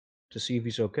to see if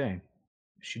he's okay.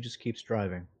 She just keeps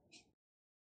driving.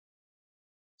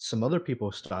 Some other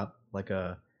people stop, like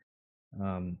a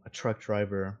truck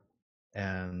driver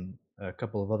and a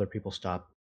couple of other people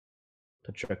stop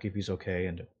to check if he's okay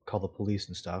and to call the police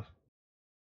and stuff.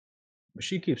 But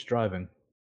she keeps driving,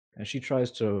 and she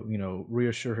tries to,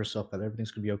 reassure herself that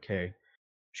everything's gonna be okay.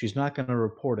 She's not gonna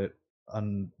report it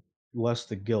unless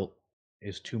the guilt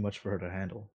is too much for her to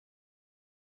handle.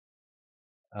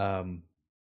 Um,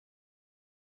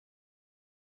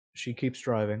 she keeps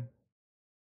driving,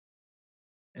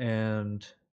 and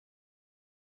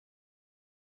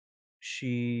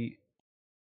she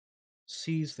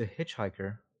sees the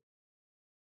hitchhiker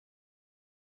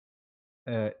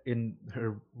in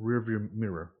her rearview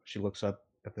mirror. She looks up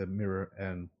at the mirror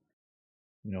and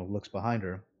looks behind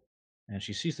her, and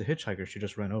she sees the hitchhiker she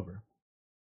just ran over.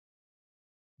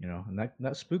 And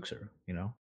that spooks her.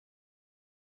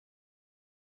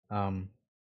 Um,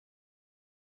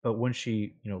 but when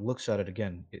she looks at it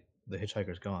again, the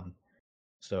hitchhiker's gone.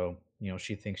 So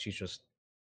she thinks she's just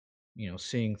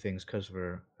seeing things because of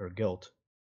her guilt.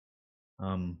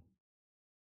 Um,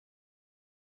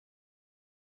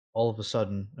 all of a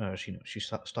sudden, she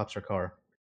stops her car,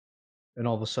 and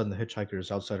all of a sudden the hitchhiker is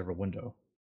outside of her window.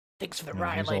 Thanks for the You know,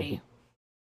 ride, he's all lady.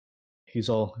 he's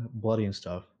all bloody and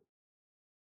stuff,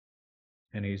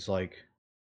 and he's like,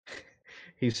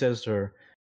 he says to her,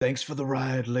 "Thanks for the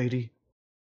ride, lady."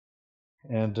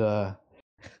 And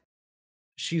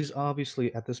She's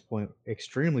obviously at this point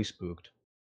extremely spooked,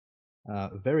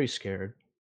 very scared.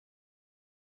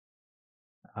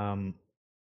 Um,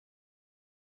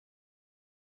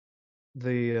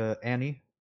 the Annie,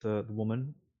 the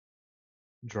woman,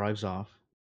 drives off,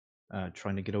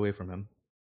 trying to get away from him.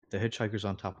 The hitchhiker's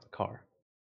on top of the car,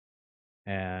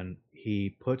 and he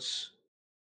puts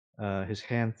his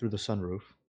hand through the sunroof,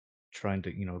 trying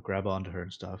to grab onto her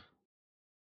and stuff.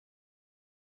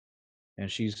 And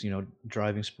she's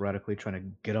driving sporadically, trying to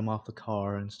get him off the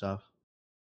car and stuff.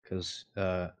 Because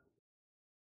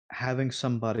having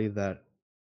somebody that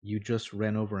you just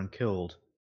ran over and killed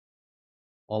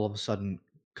all of a sudden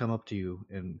come up to you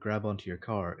and grab onto your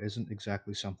car isn't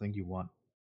exactly something you want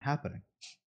happening.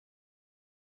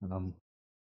 Um,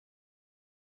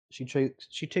 she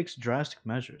takes drastic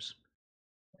measures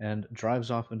and drives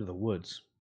off into the woods,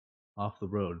 off the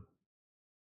road,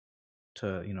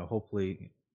 to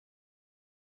hopefully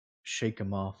shake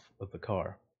him off of the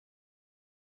car.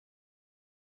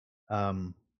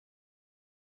 Um,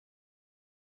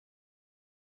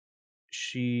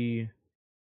 she,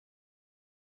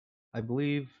 I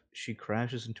believe, she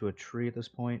crashes into a tree at this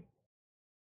point,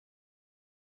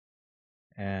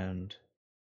 and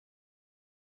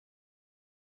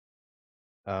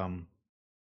um,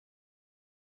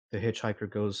 the hitchhiker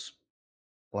goes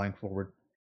flying forward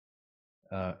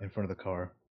in front of the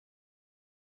car,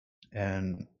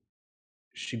 and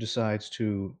she decides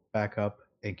to back up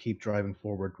and keep driving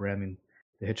forward, ramming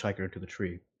the hitchhiker into the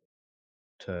tree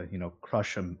to,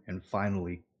 crush him and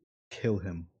finally kill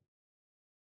him.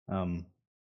 Um,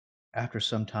 After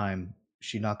some time,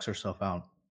 she knocks herself out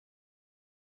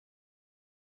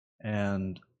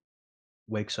and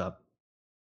wakes up.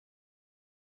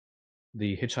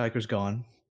 The hitchhiker's gone.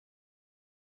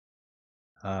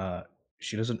 Uh,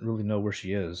 she doesn't really know where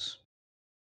she is,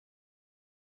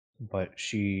 but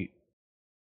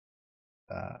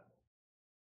uh,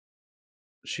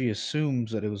 she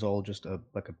assumes that it was all just a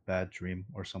bad dream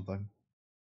or something,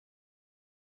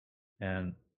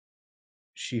 and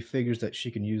she figures that she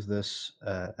can use this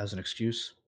as an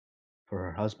excuse for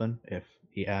her husband if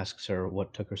he asks her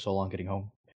what took her so long getting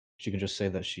home. She can just say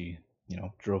that she,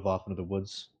 drove off into the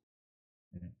woods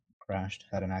and crashed,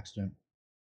 had an accident.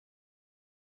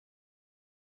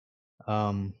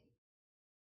 Um,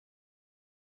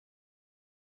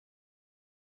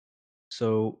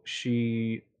 so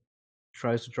she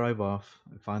tries to drive off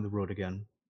and find the road again,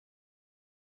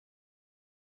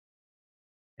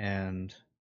 and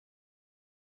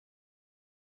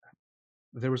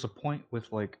there was a point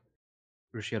with like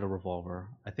where she had a revolver.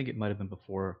 I think it might have been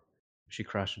before she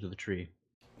crashed into the tree.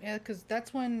 Yeah, because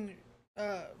that's when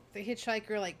the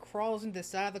hitchhiker like crawls into the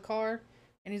side of the car,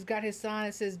 and he's got his sign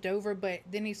that says Dover, but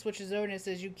then he switches over and it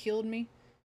says "You killed me,"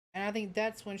 and I think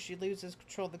that's when she loses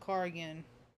control of the car again.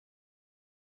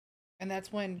 And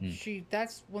that's when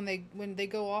Mm. when they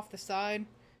go off the side,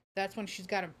 that's when she's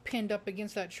got him pinned up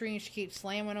against that tree and she keeps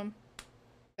slamming him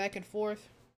back and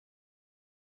forth.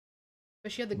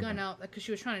 But she had the gun Right. out because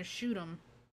she was trying to shoot him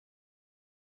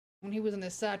when he was in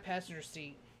the side passenger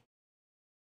seat.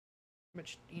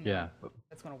 Which Yeah.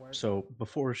 that's gonna work. So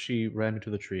before she ran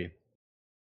into the tree,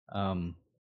 um,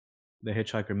 the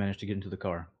hitchhiker managed to get into the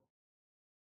car.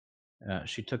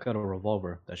 She took out a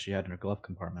revolver that she had in her glove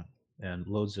compartment and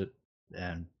loads it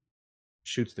and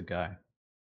shoots the guy,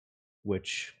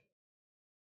 which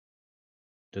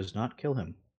does not kill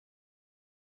him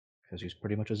because he's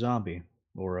pretty much a zombie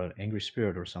or an angry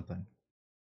spirit or something.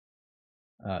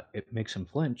 It makes him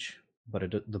flinch, but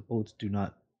the bullets do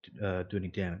not do any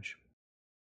damage.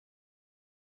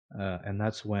 And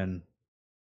that's when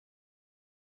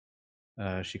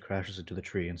she crashes into the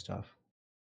tree and stuff.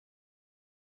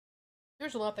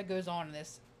 There's a lot that goes on in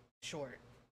this short.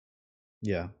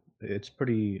 Yeah, it's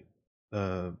pretty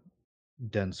uh,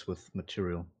 dense with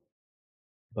material.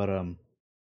 But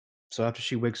so after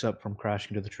she wakes up from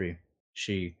crashing into the tree,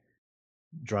 she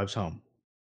drives home.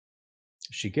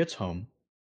 She gets home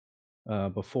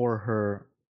before her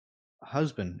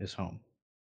husband is home,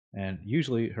 and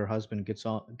usually her husband gets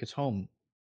home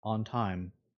on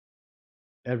time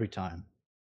every time.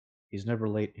 He's never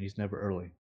late and he's never early.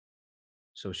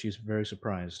 So she's very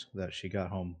surprised that she got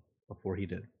home before he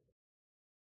did.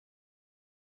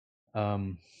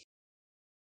 Um,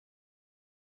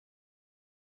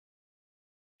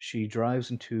 she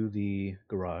drives into the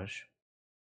garage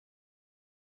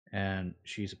and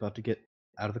she's about to get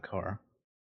out of the car,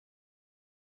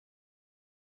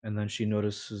 and then she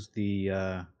notices the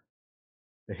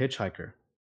hitchhiker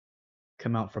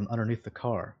come out from underneath the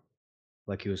car,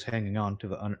 like he was hanging on to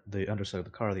the underside of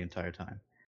the car the entire time.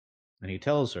 And he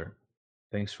tells her,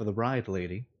 "Thanks for the ride,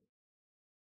 lady."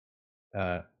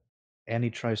 Uh, Annie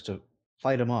tries to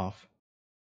fight him off,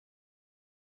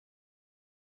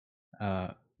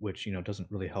 which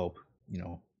doesn't really help.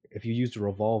 If you used a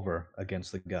revolver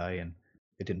against the guy and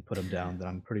it didn't put him down, then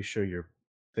I'm pretty sure your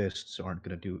fists aren't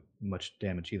going to do much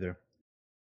damage either.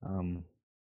 Um,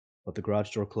 but the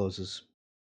garage door closes,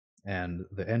 and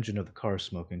the engine of the car is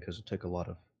smoking because it took a lot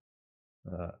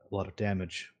of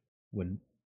damage when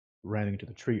ramming into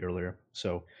the tree earlier.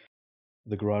 So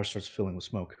the garage starts filling with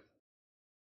smoke.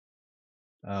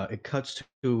 It cuts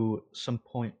to some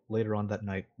point later on that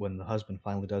night when the husband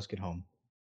finally does get home,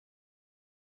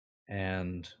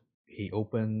 and he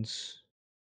opens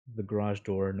the garage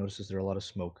door, notices there are a lot of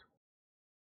smoke.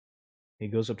 He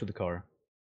goes up to the car.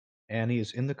 Annie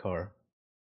is in the car,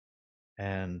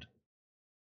 and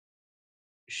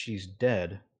she's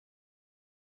dead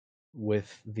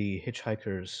with the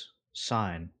hitchhiker's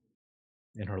sign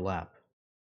in her lap.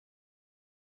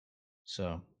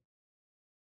 So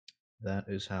that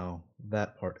is how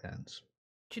that part ends.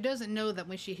 She doesn't know that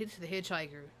when she hits the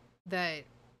hitchhiker, that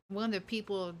one of the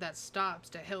people that stops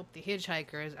to help the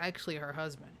hitchhiker is actually her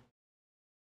husband.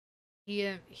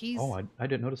 Oh, He's I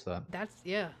didn't notice that. that's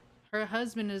yeah. Her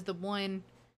husband is the one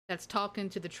that's talking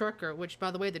to the trucker, which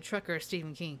by the way, the trucker is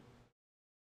Stephen King.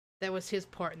 That was his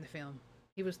part in the film.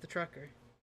 He was the trucker.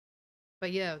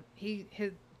 But yeah,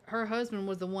 her husband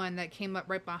was the one that came up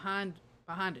right behind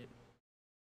it.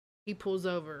 He pulls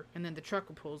over and then the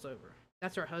trucker pulls over.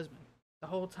 That's her husband. The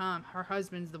whole time her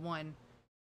husband's the one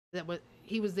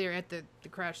he was there at the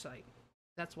crash site.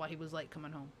 That's why he was late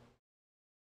coming home.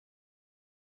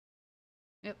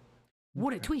 Yep.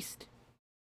 What a Okay. twist.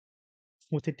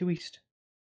 What a twist.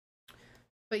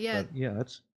 But yeah, But yeah,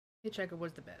 that's Hitchhiker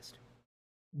was the best.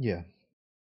 yeah.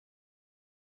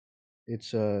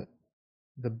 It's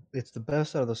it's the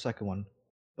best out of the second one,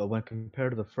 but when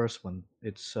compared to the first one,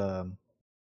 it's I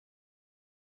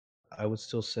would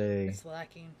still say It's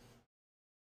lacking.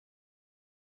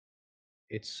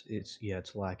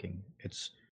 it's lacking.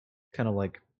 It's kind of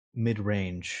like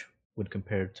mid-range when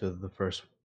compared to the first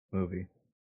movie.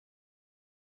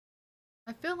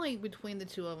 I feel like between the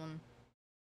two of them,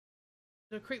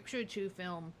 the Creepshow 2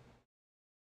 film,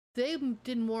 they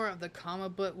did more of the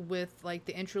comic book with like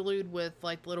the interlude with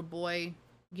like the little boy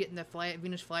getting the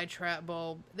Venus flytrap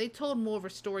bulb. They told more of a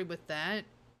story with that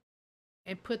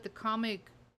and put the comic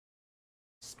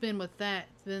spin with that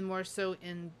than more so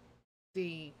in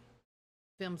the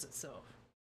films itself.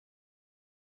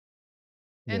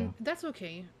 Yeah. And that's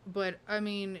okay, but I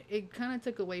mean, it kind of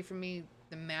took away from me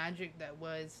the magic that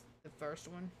was the first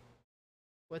one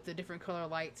with the different color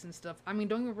lights and stuff. I mean,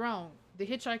 don't get me wrong, the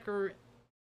Hitchhiker,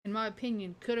 in my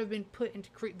opinion, could have been put into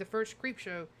the first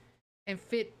Creepshow and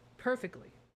fit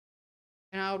perfectly,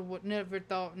 and I would never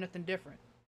thought nothing different.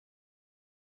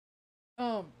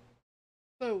 Um,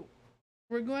 so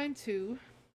we're going to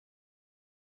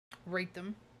rate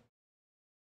them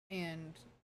and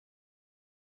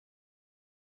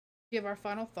give our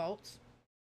final thoughts.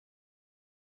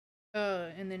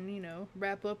 And then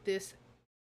wrap up this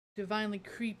divinely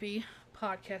creepy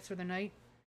podcast for the night.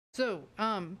 So,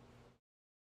 out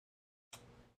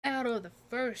of the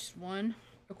first one,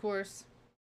 of course,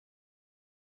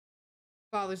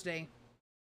 Father's Day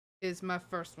is my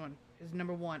first one. Is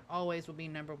number one. Always will be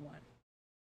number one.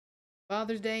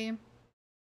 Father's Day,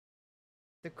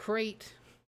 The Crate,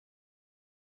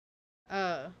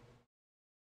 uh,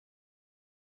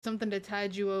 Something to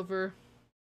Tide You Over,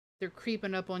 They're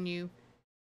Creeping Up on You,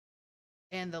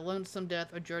 and The Lonesome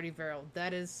Death of Jordy Verrill.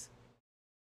 That is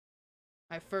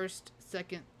my first,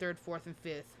 second, third, fourth, and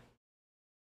fifth.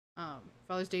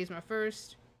 Father's Day is my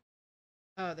first.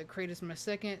 The Crate is my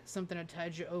second. Something to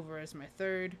Tide You Over is my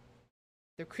third.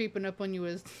 They're Creeping Up on You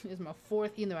is my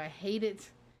fourth, even though I hate it.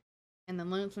 And The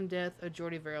Lonesome Death of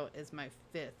Jordy Verrill is my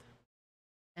fifth.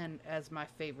 And as my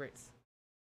favorites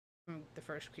from the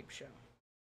first Creep Show.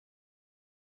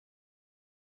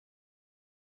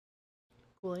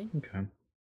 Cool. Okay.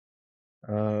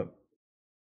 Uh,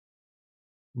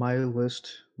 my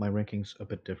list, my rankings a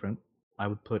bit different. I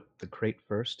would put The Crate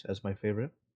first as my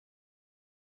favorite.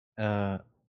 Uh,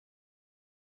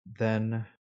 then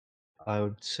I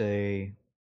would say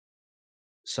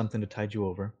Something to Tide You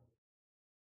Over.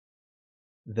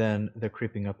 Then They're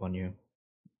Creeping Up on You.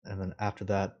 And then after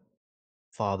that,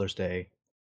 Father's Day.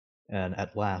 And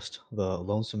at last, The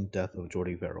Lonesome Death of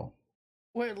Jordy Verrill.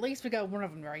 Well, at least we got one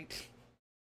of them right.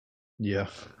 Yeah.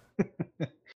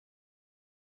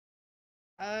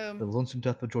 Um, The Lonesome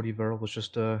Death of Jordy Verrill was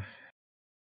just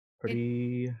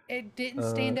pretty. it didn't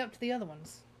stand up to the other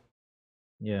ones.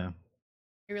 Yeah.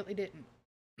 It really didn't.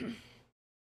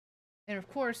 And of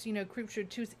course, Creepshow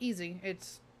 2 is easy.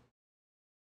 It's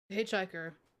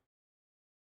Hitchhiker,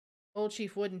 Old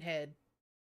Chief Woodenhead,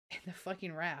 and the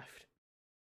fucking raft.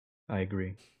 I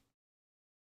agree.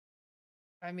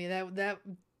 I mean that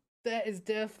is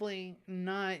definitely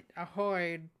not a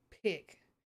hard pick.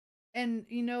 And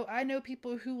I know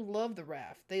people who love the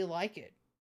raft. They like it.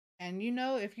 And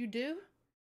if you do,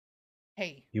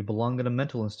 hey, You belong in a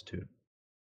mental institute.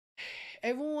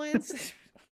 everyone's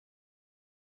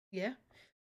yeah,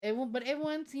 but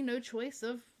everyone's choice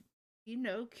of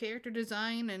character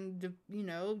design and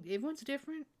everyone's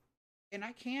different, and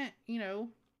I can't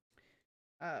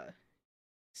uh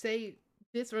say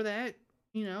this or that,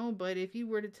 but if you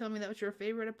were to tell me that was your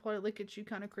favorite, I'd probably look at you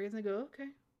kind of crazy and go, okay,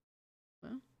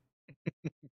 well,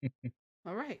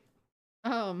 all right.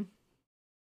 Um,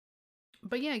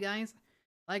 but yeah, guys,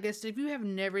 like I said, if you have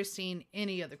never seen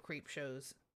any of the Creep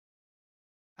shows,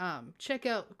 check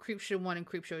out Creepshow 1 and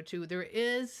Creepshow 2. There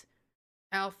is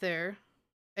out there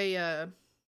a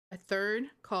third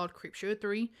called Creepshow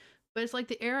 3, but it's like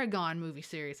the Aragon movie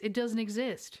series. It doesn't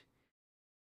exist.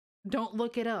 Don't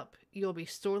look it up. You'll be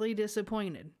sorely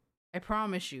disappointed. I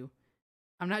promise you.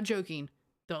 I'm not joking.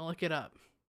 Don't look it up.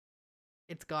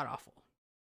 It's god awful.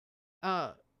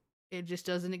 It just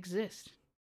doesn't exist.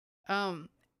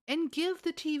 And give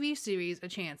the TV series a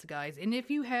chance, guys. And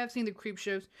if you have seen the Creep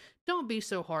shows, don't be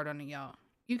so hard on it, y'all.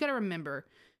 You gotta remember,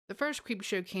 the first Creep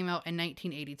show came out in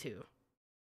 1982.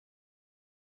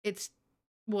 It's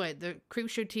the Creep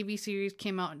show TV series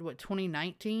came out in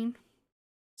 2019?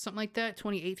 Something like that,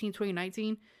 2018,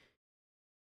 2019.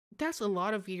 That's a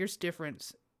lot of years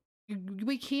difference.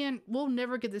 We'll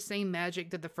never get the same magic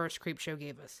that the first Creep show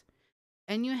gave us.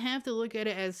 And you have to look at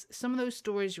it as some of those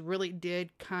stories really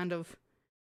did kind of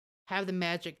have the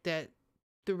magic that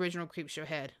the original Creep show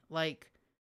had. Like,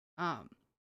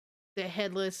 the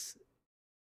headless,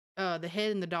 the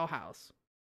head in the dollhouse,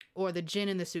 or the gin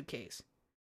in the suitcase.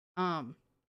 Some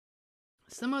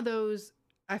of those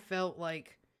I felt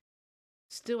like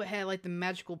still had like the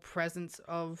magical presence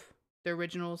of the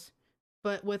originals,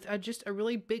 but with just a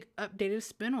really big updated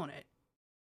spin on it.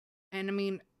 And I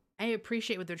mean, I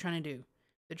appreciate what they're trying to do.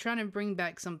 They're trying to bring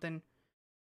back something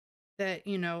that,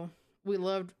 we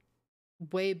loved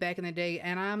way back in the day.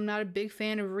 And I'm not a big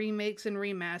fan of remakes and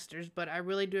remasters, but I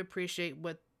really do appreciate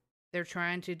what they're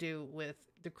trying to do with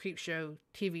the Creepshow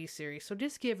TV series. So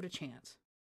just give it a chance.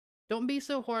 Don't be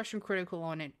so harsh and critical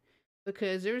on it,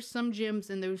 because there's some gems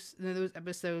in those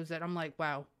episodes that I'm like,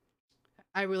 wow,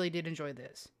 I really did enjoy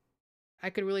this. I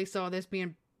could really saw this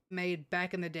being made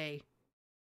back in the day,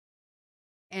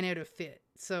 and it'd fit.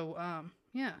 So,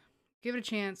 yeah, give it a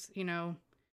chance.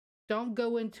 Don't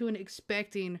go into it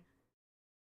expecting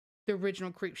the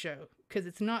original Creep show, because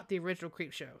it's not the original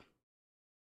Creep show.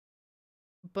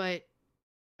 But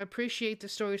appreciate the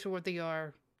stories for what they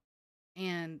are,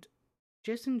 and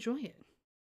just enjoy it.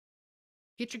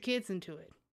 Get your kids into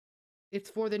it. It's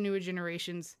for the newer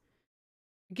generations.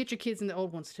 Get your kids in the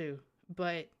old ones too.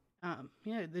 But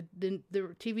yeah, the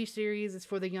TV series is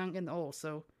for the young and the old.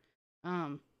 So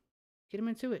get them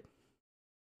into it.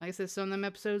 Like I said, some of them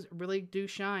episodes really do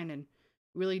shine and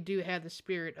really do have the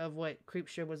spirit of what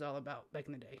Creepshow was all about back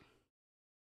in the day.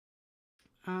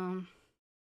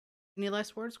 Any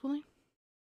last words, Cooley?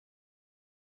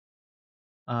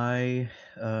 I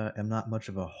am not much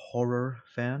of a horror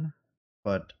fan,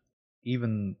 but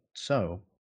even so,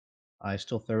 I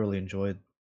still thoroughly enjoyed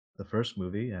the first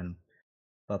movie and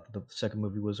thought that the second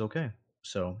movie was okay.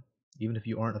 So even if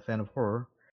you aren't a fan of horror,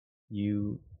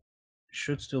 you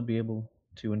should still be able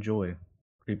to enjoy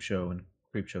Creepshow and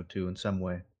Creepshow 2 in some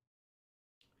way.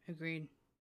 Agreed.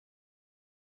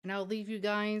 And I'll leave you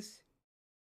guys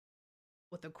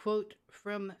with a quote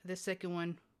from the second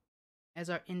one as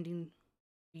our ending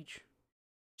speech.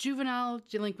 Juvenile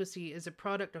delinquency is a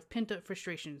product of pent-up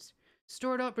frustrations,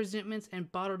 stored-up resentments, and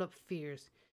bottled-up fears.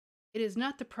 It is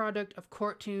not the product of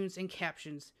cartoons and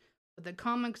captions, but the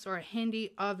comics are a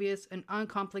handy, obvious, and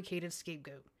uncomplicated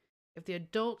scapegoat. If the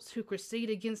adults who crusade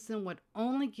against them would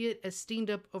only get as steamed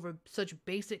up over such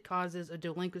basic causes of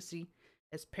delinquency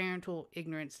as parental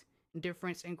ignorance,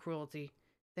 indifference, and cruelty,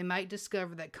 they might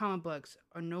discover that comic books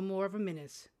are no more of a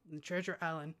menace than Treasure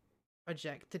Island or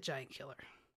Jack the Giant Killer.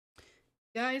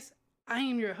 Guys, I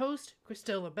am your host,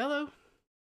 Christella Bello.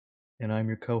 And I'm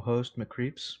your co-host,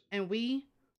 McCreeps. And we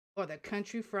are the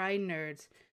Country Fried Nerds.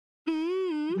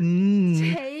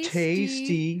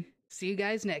 Tasty. See you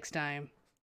guys next time.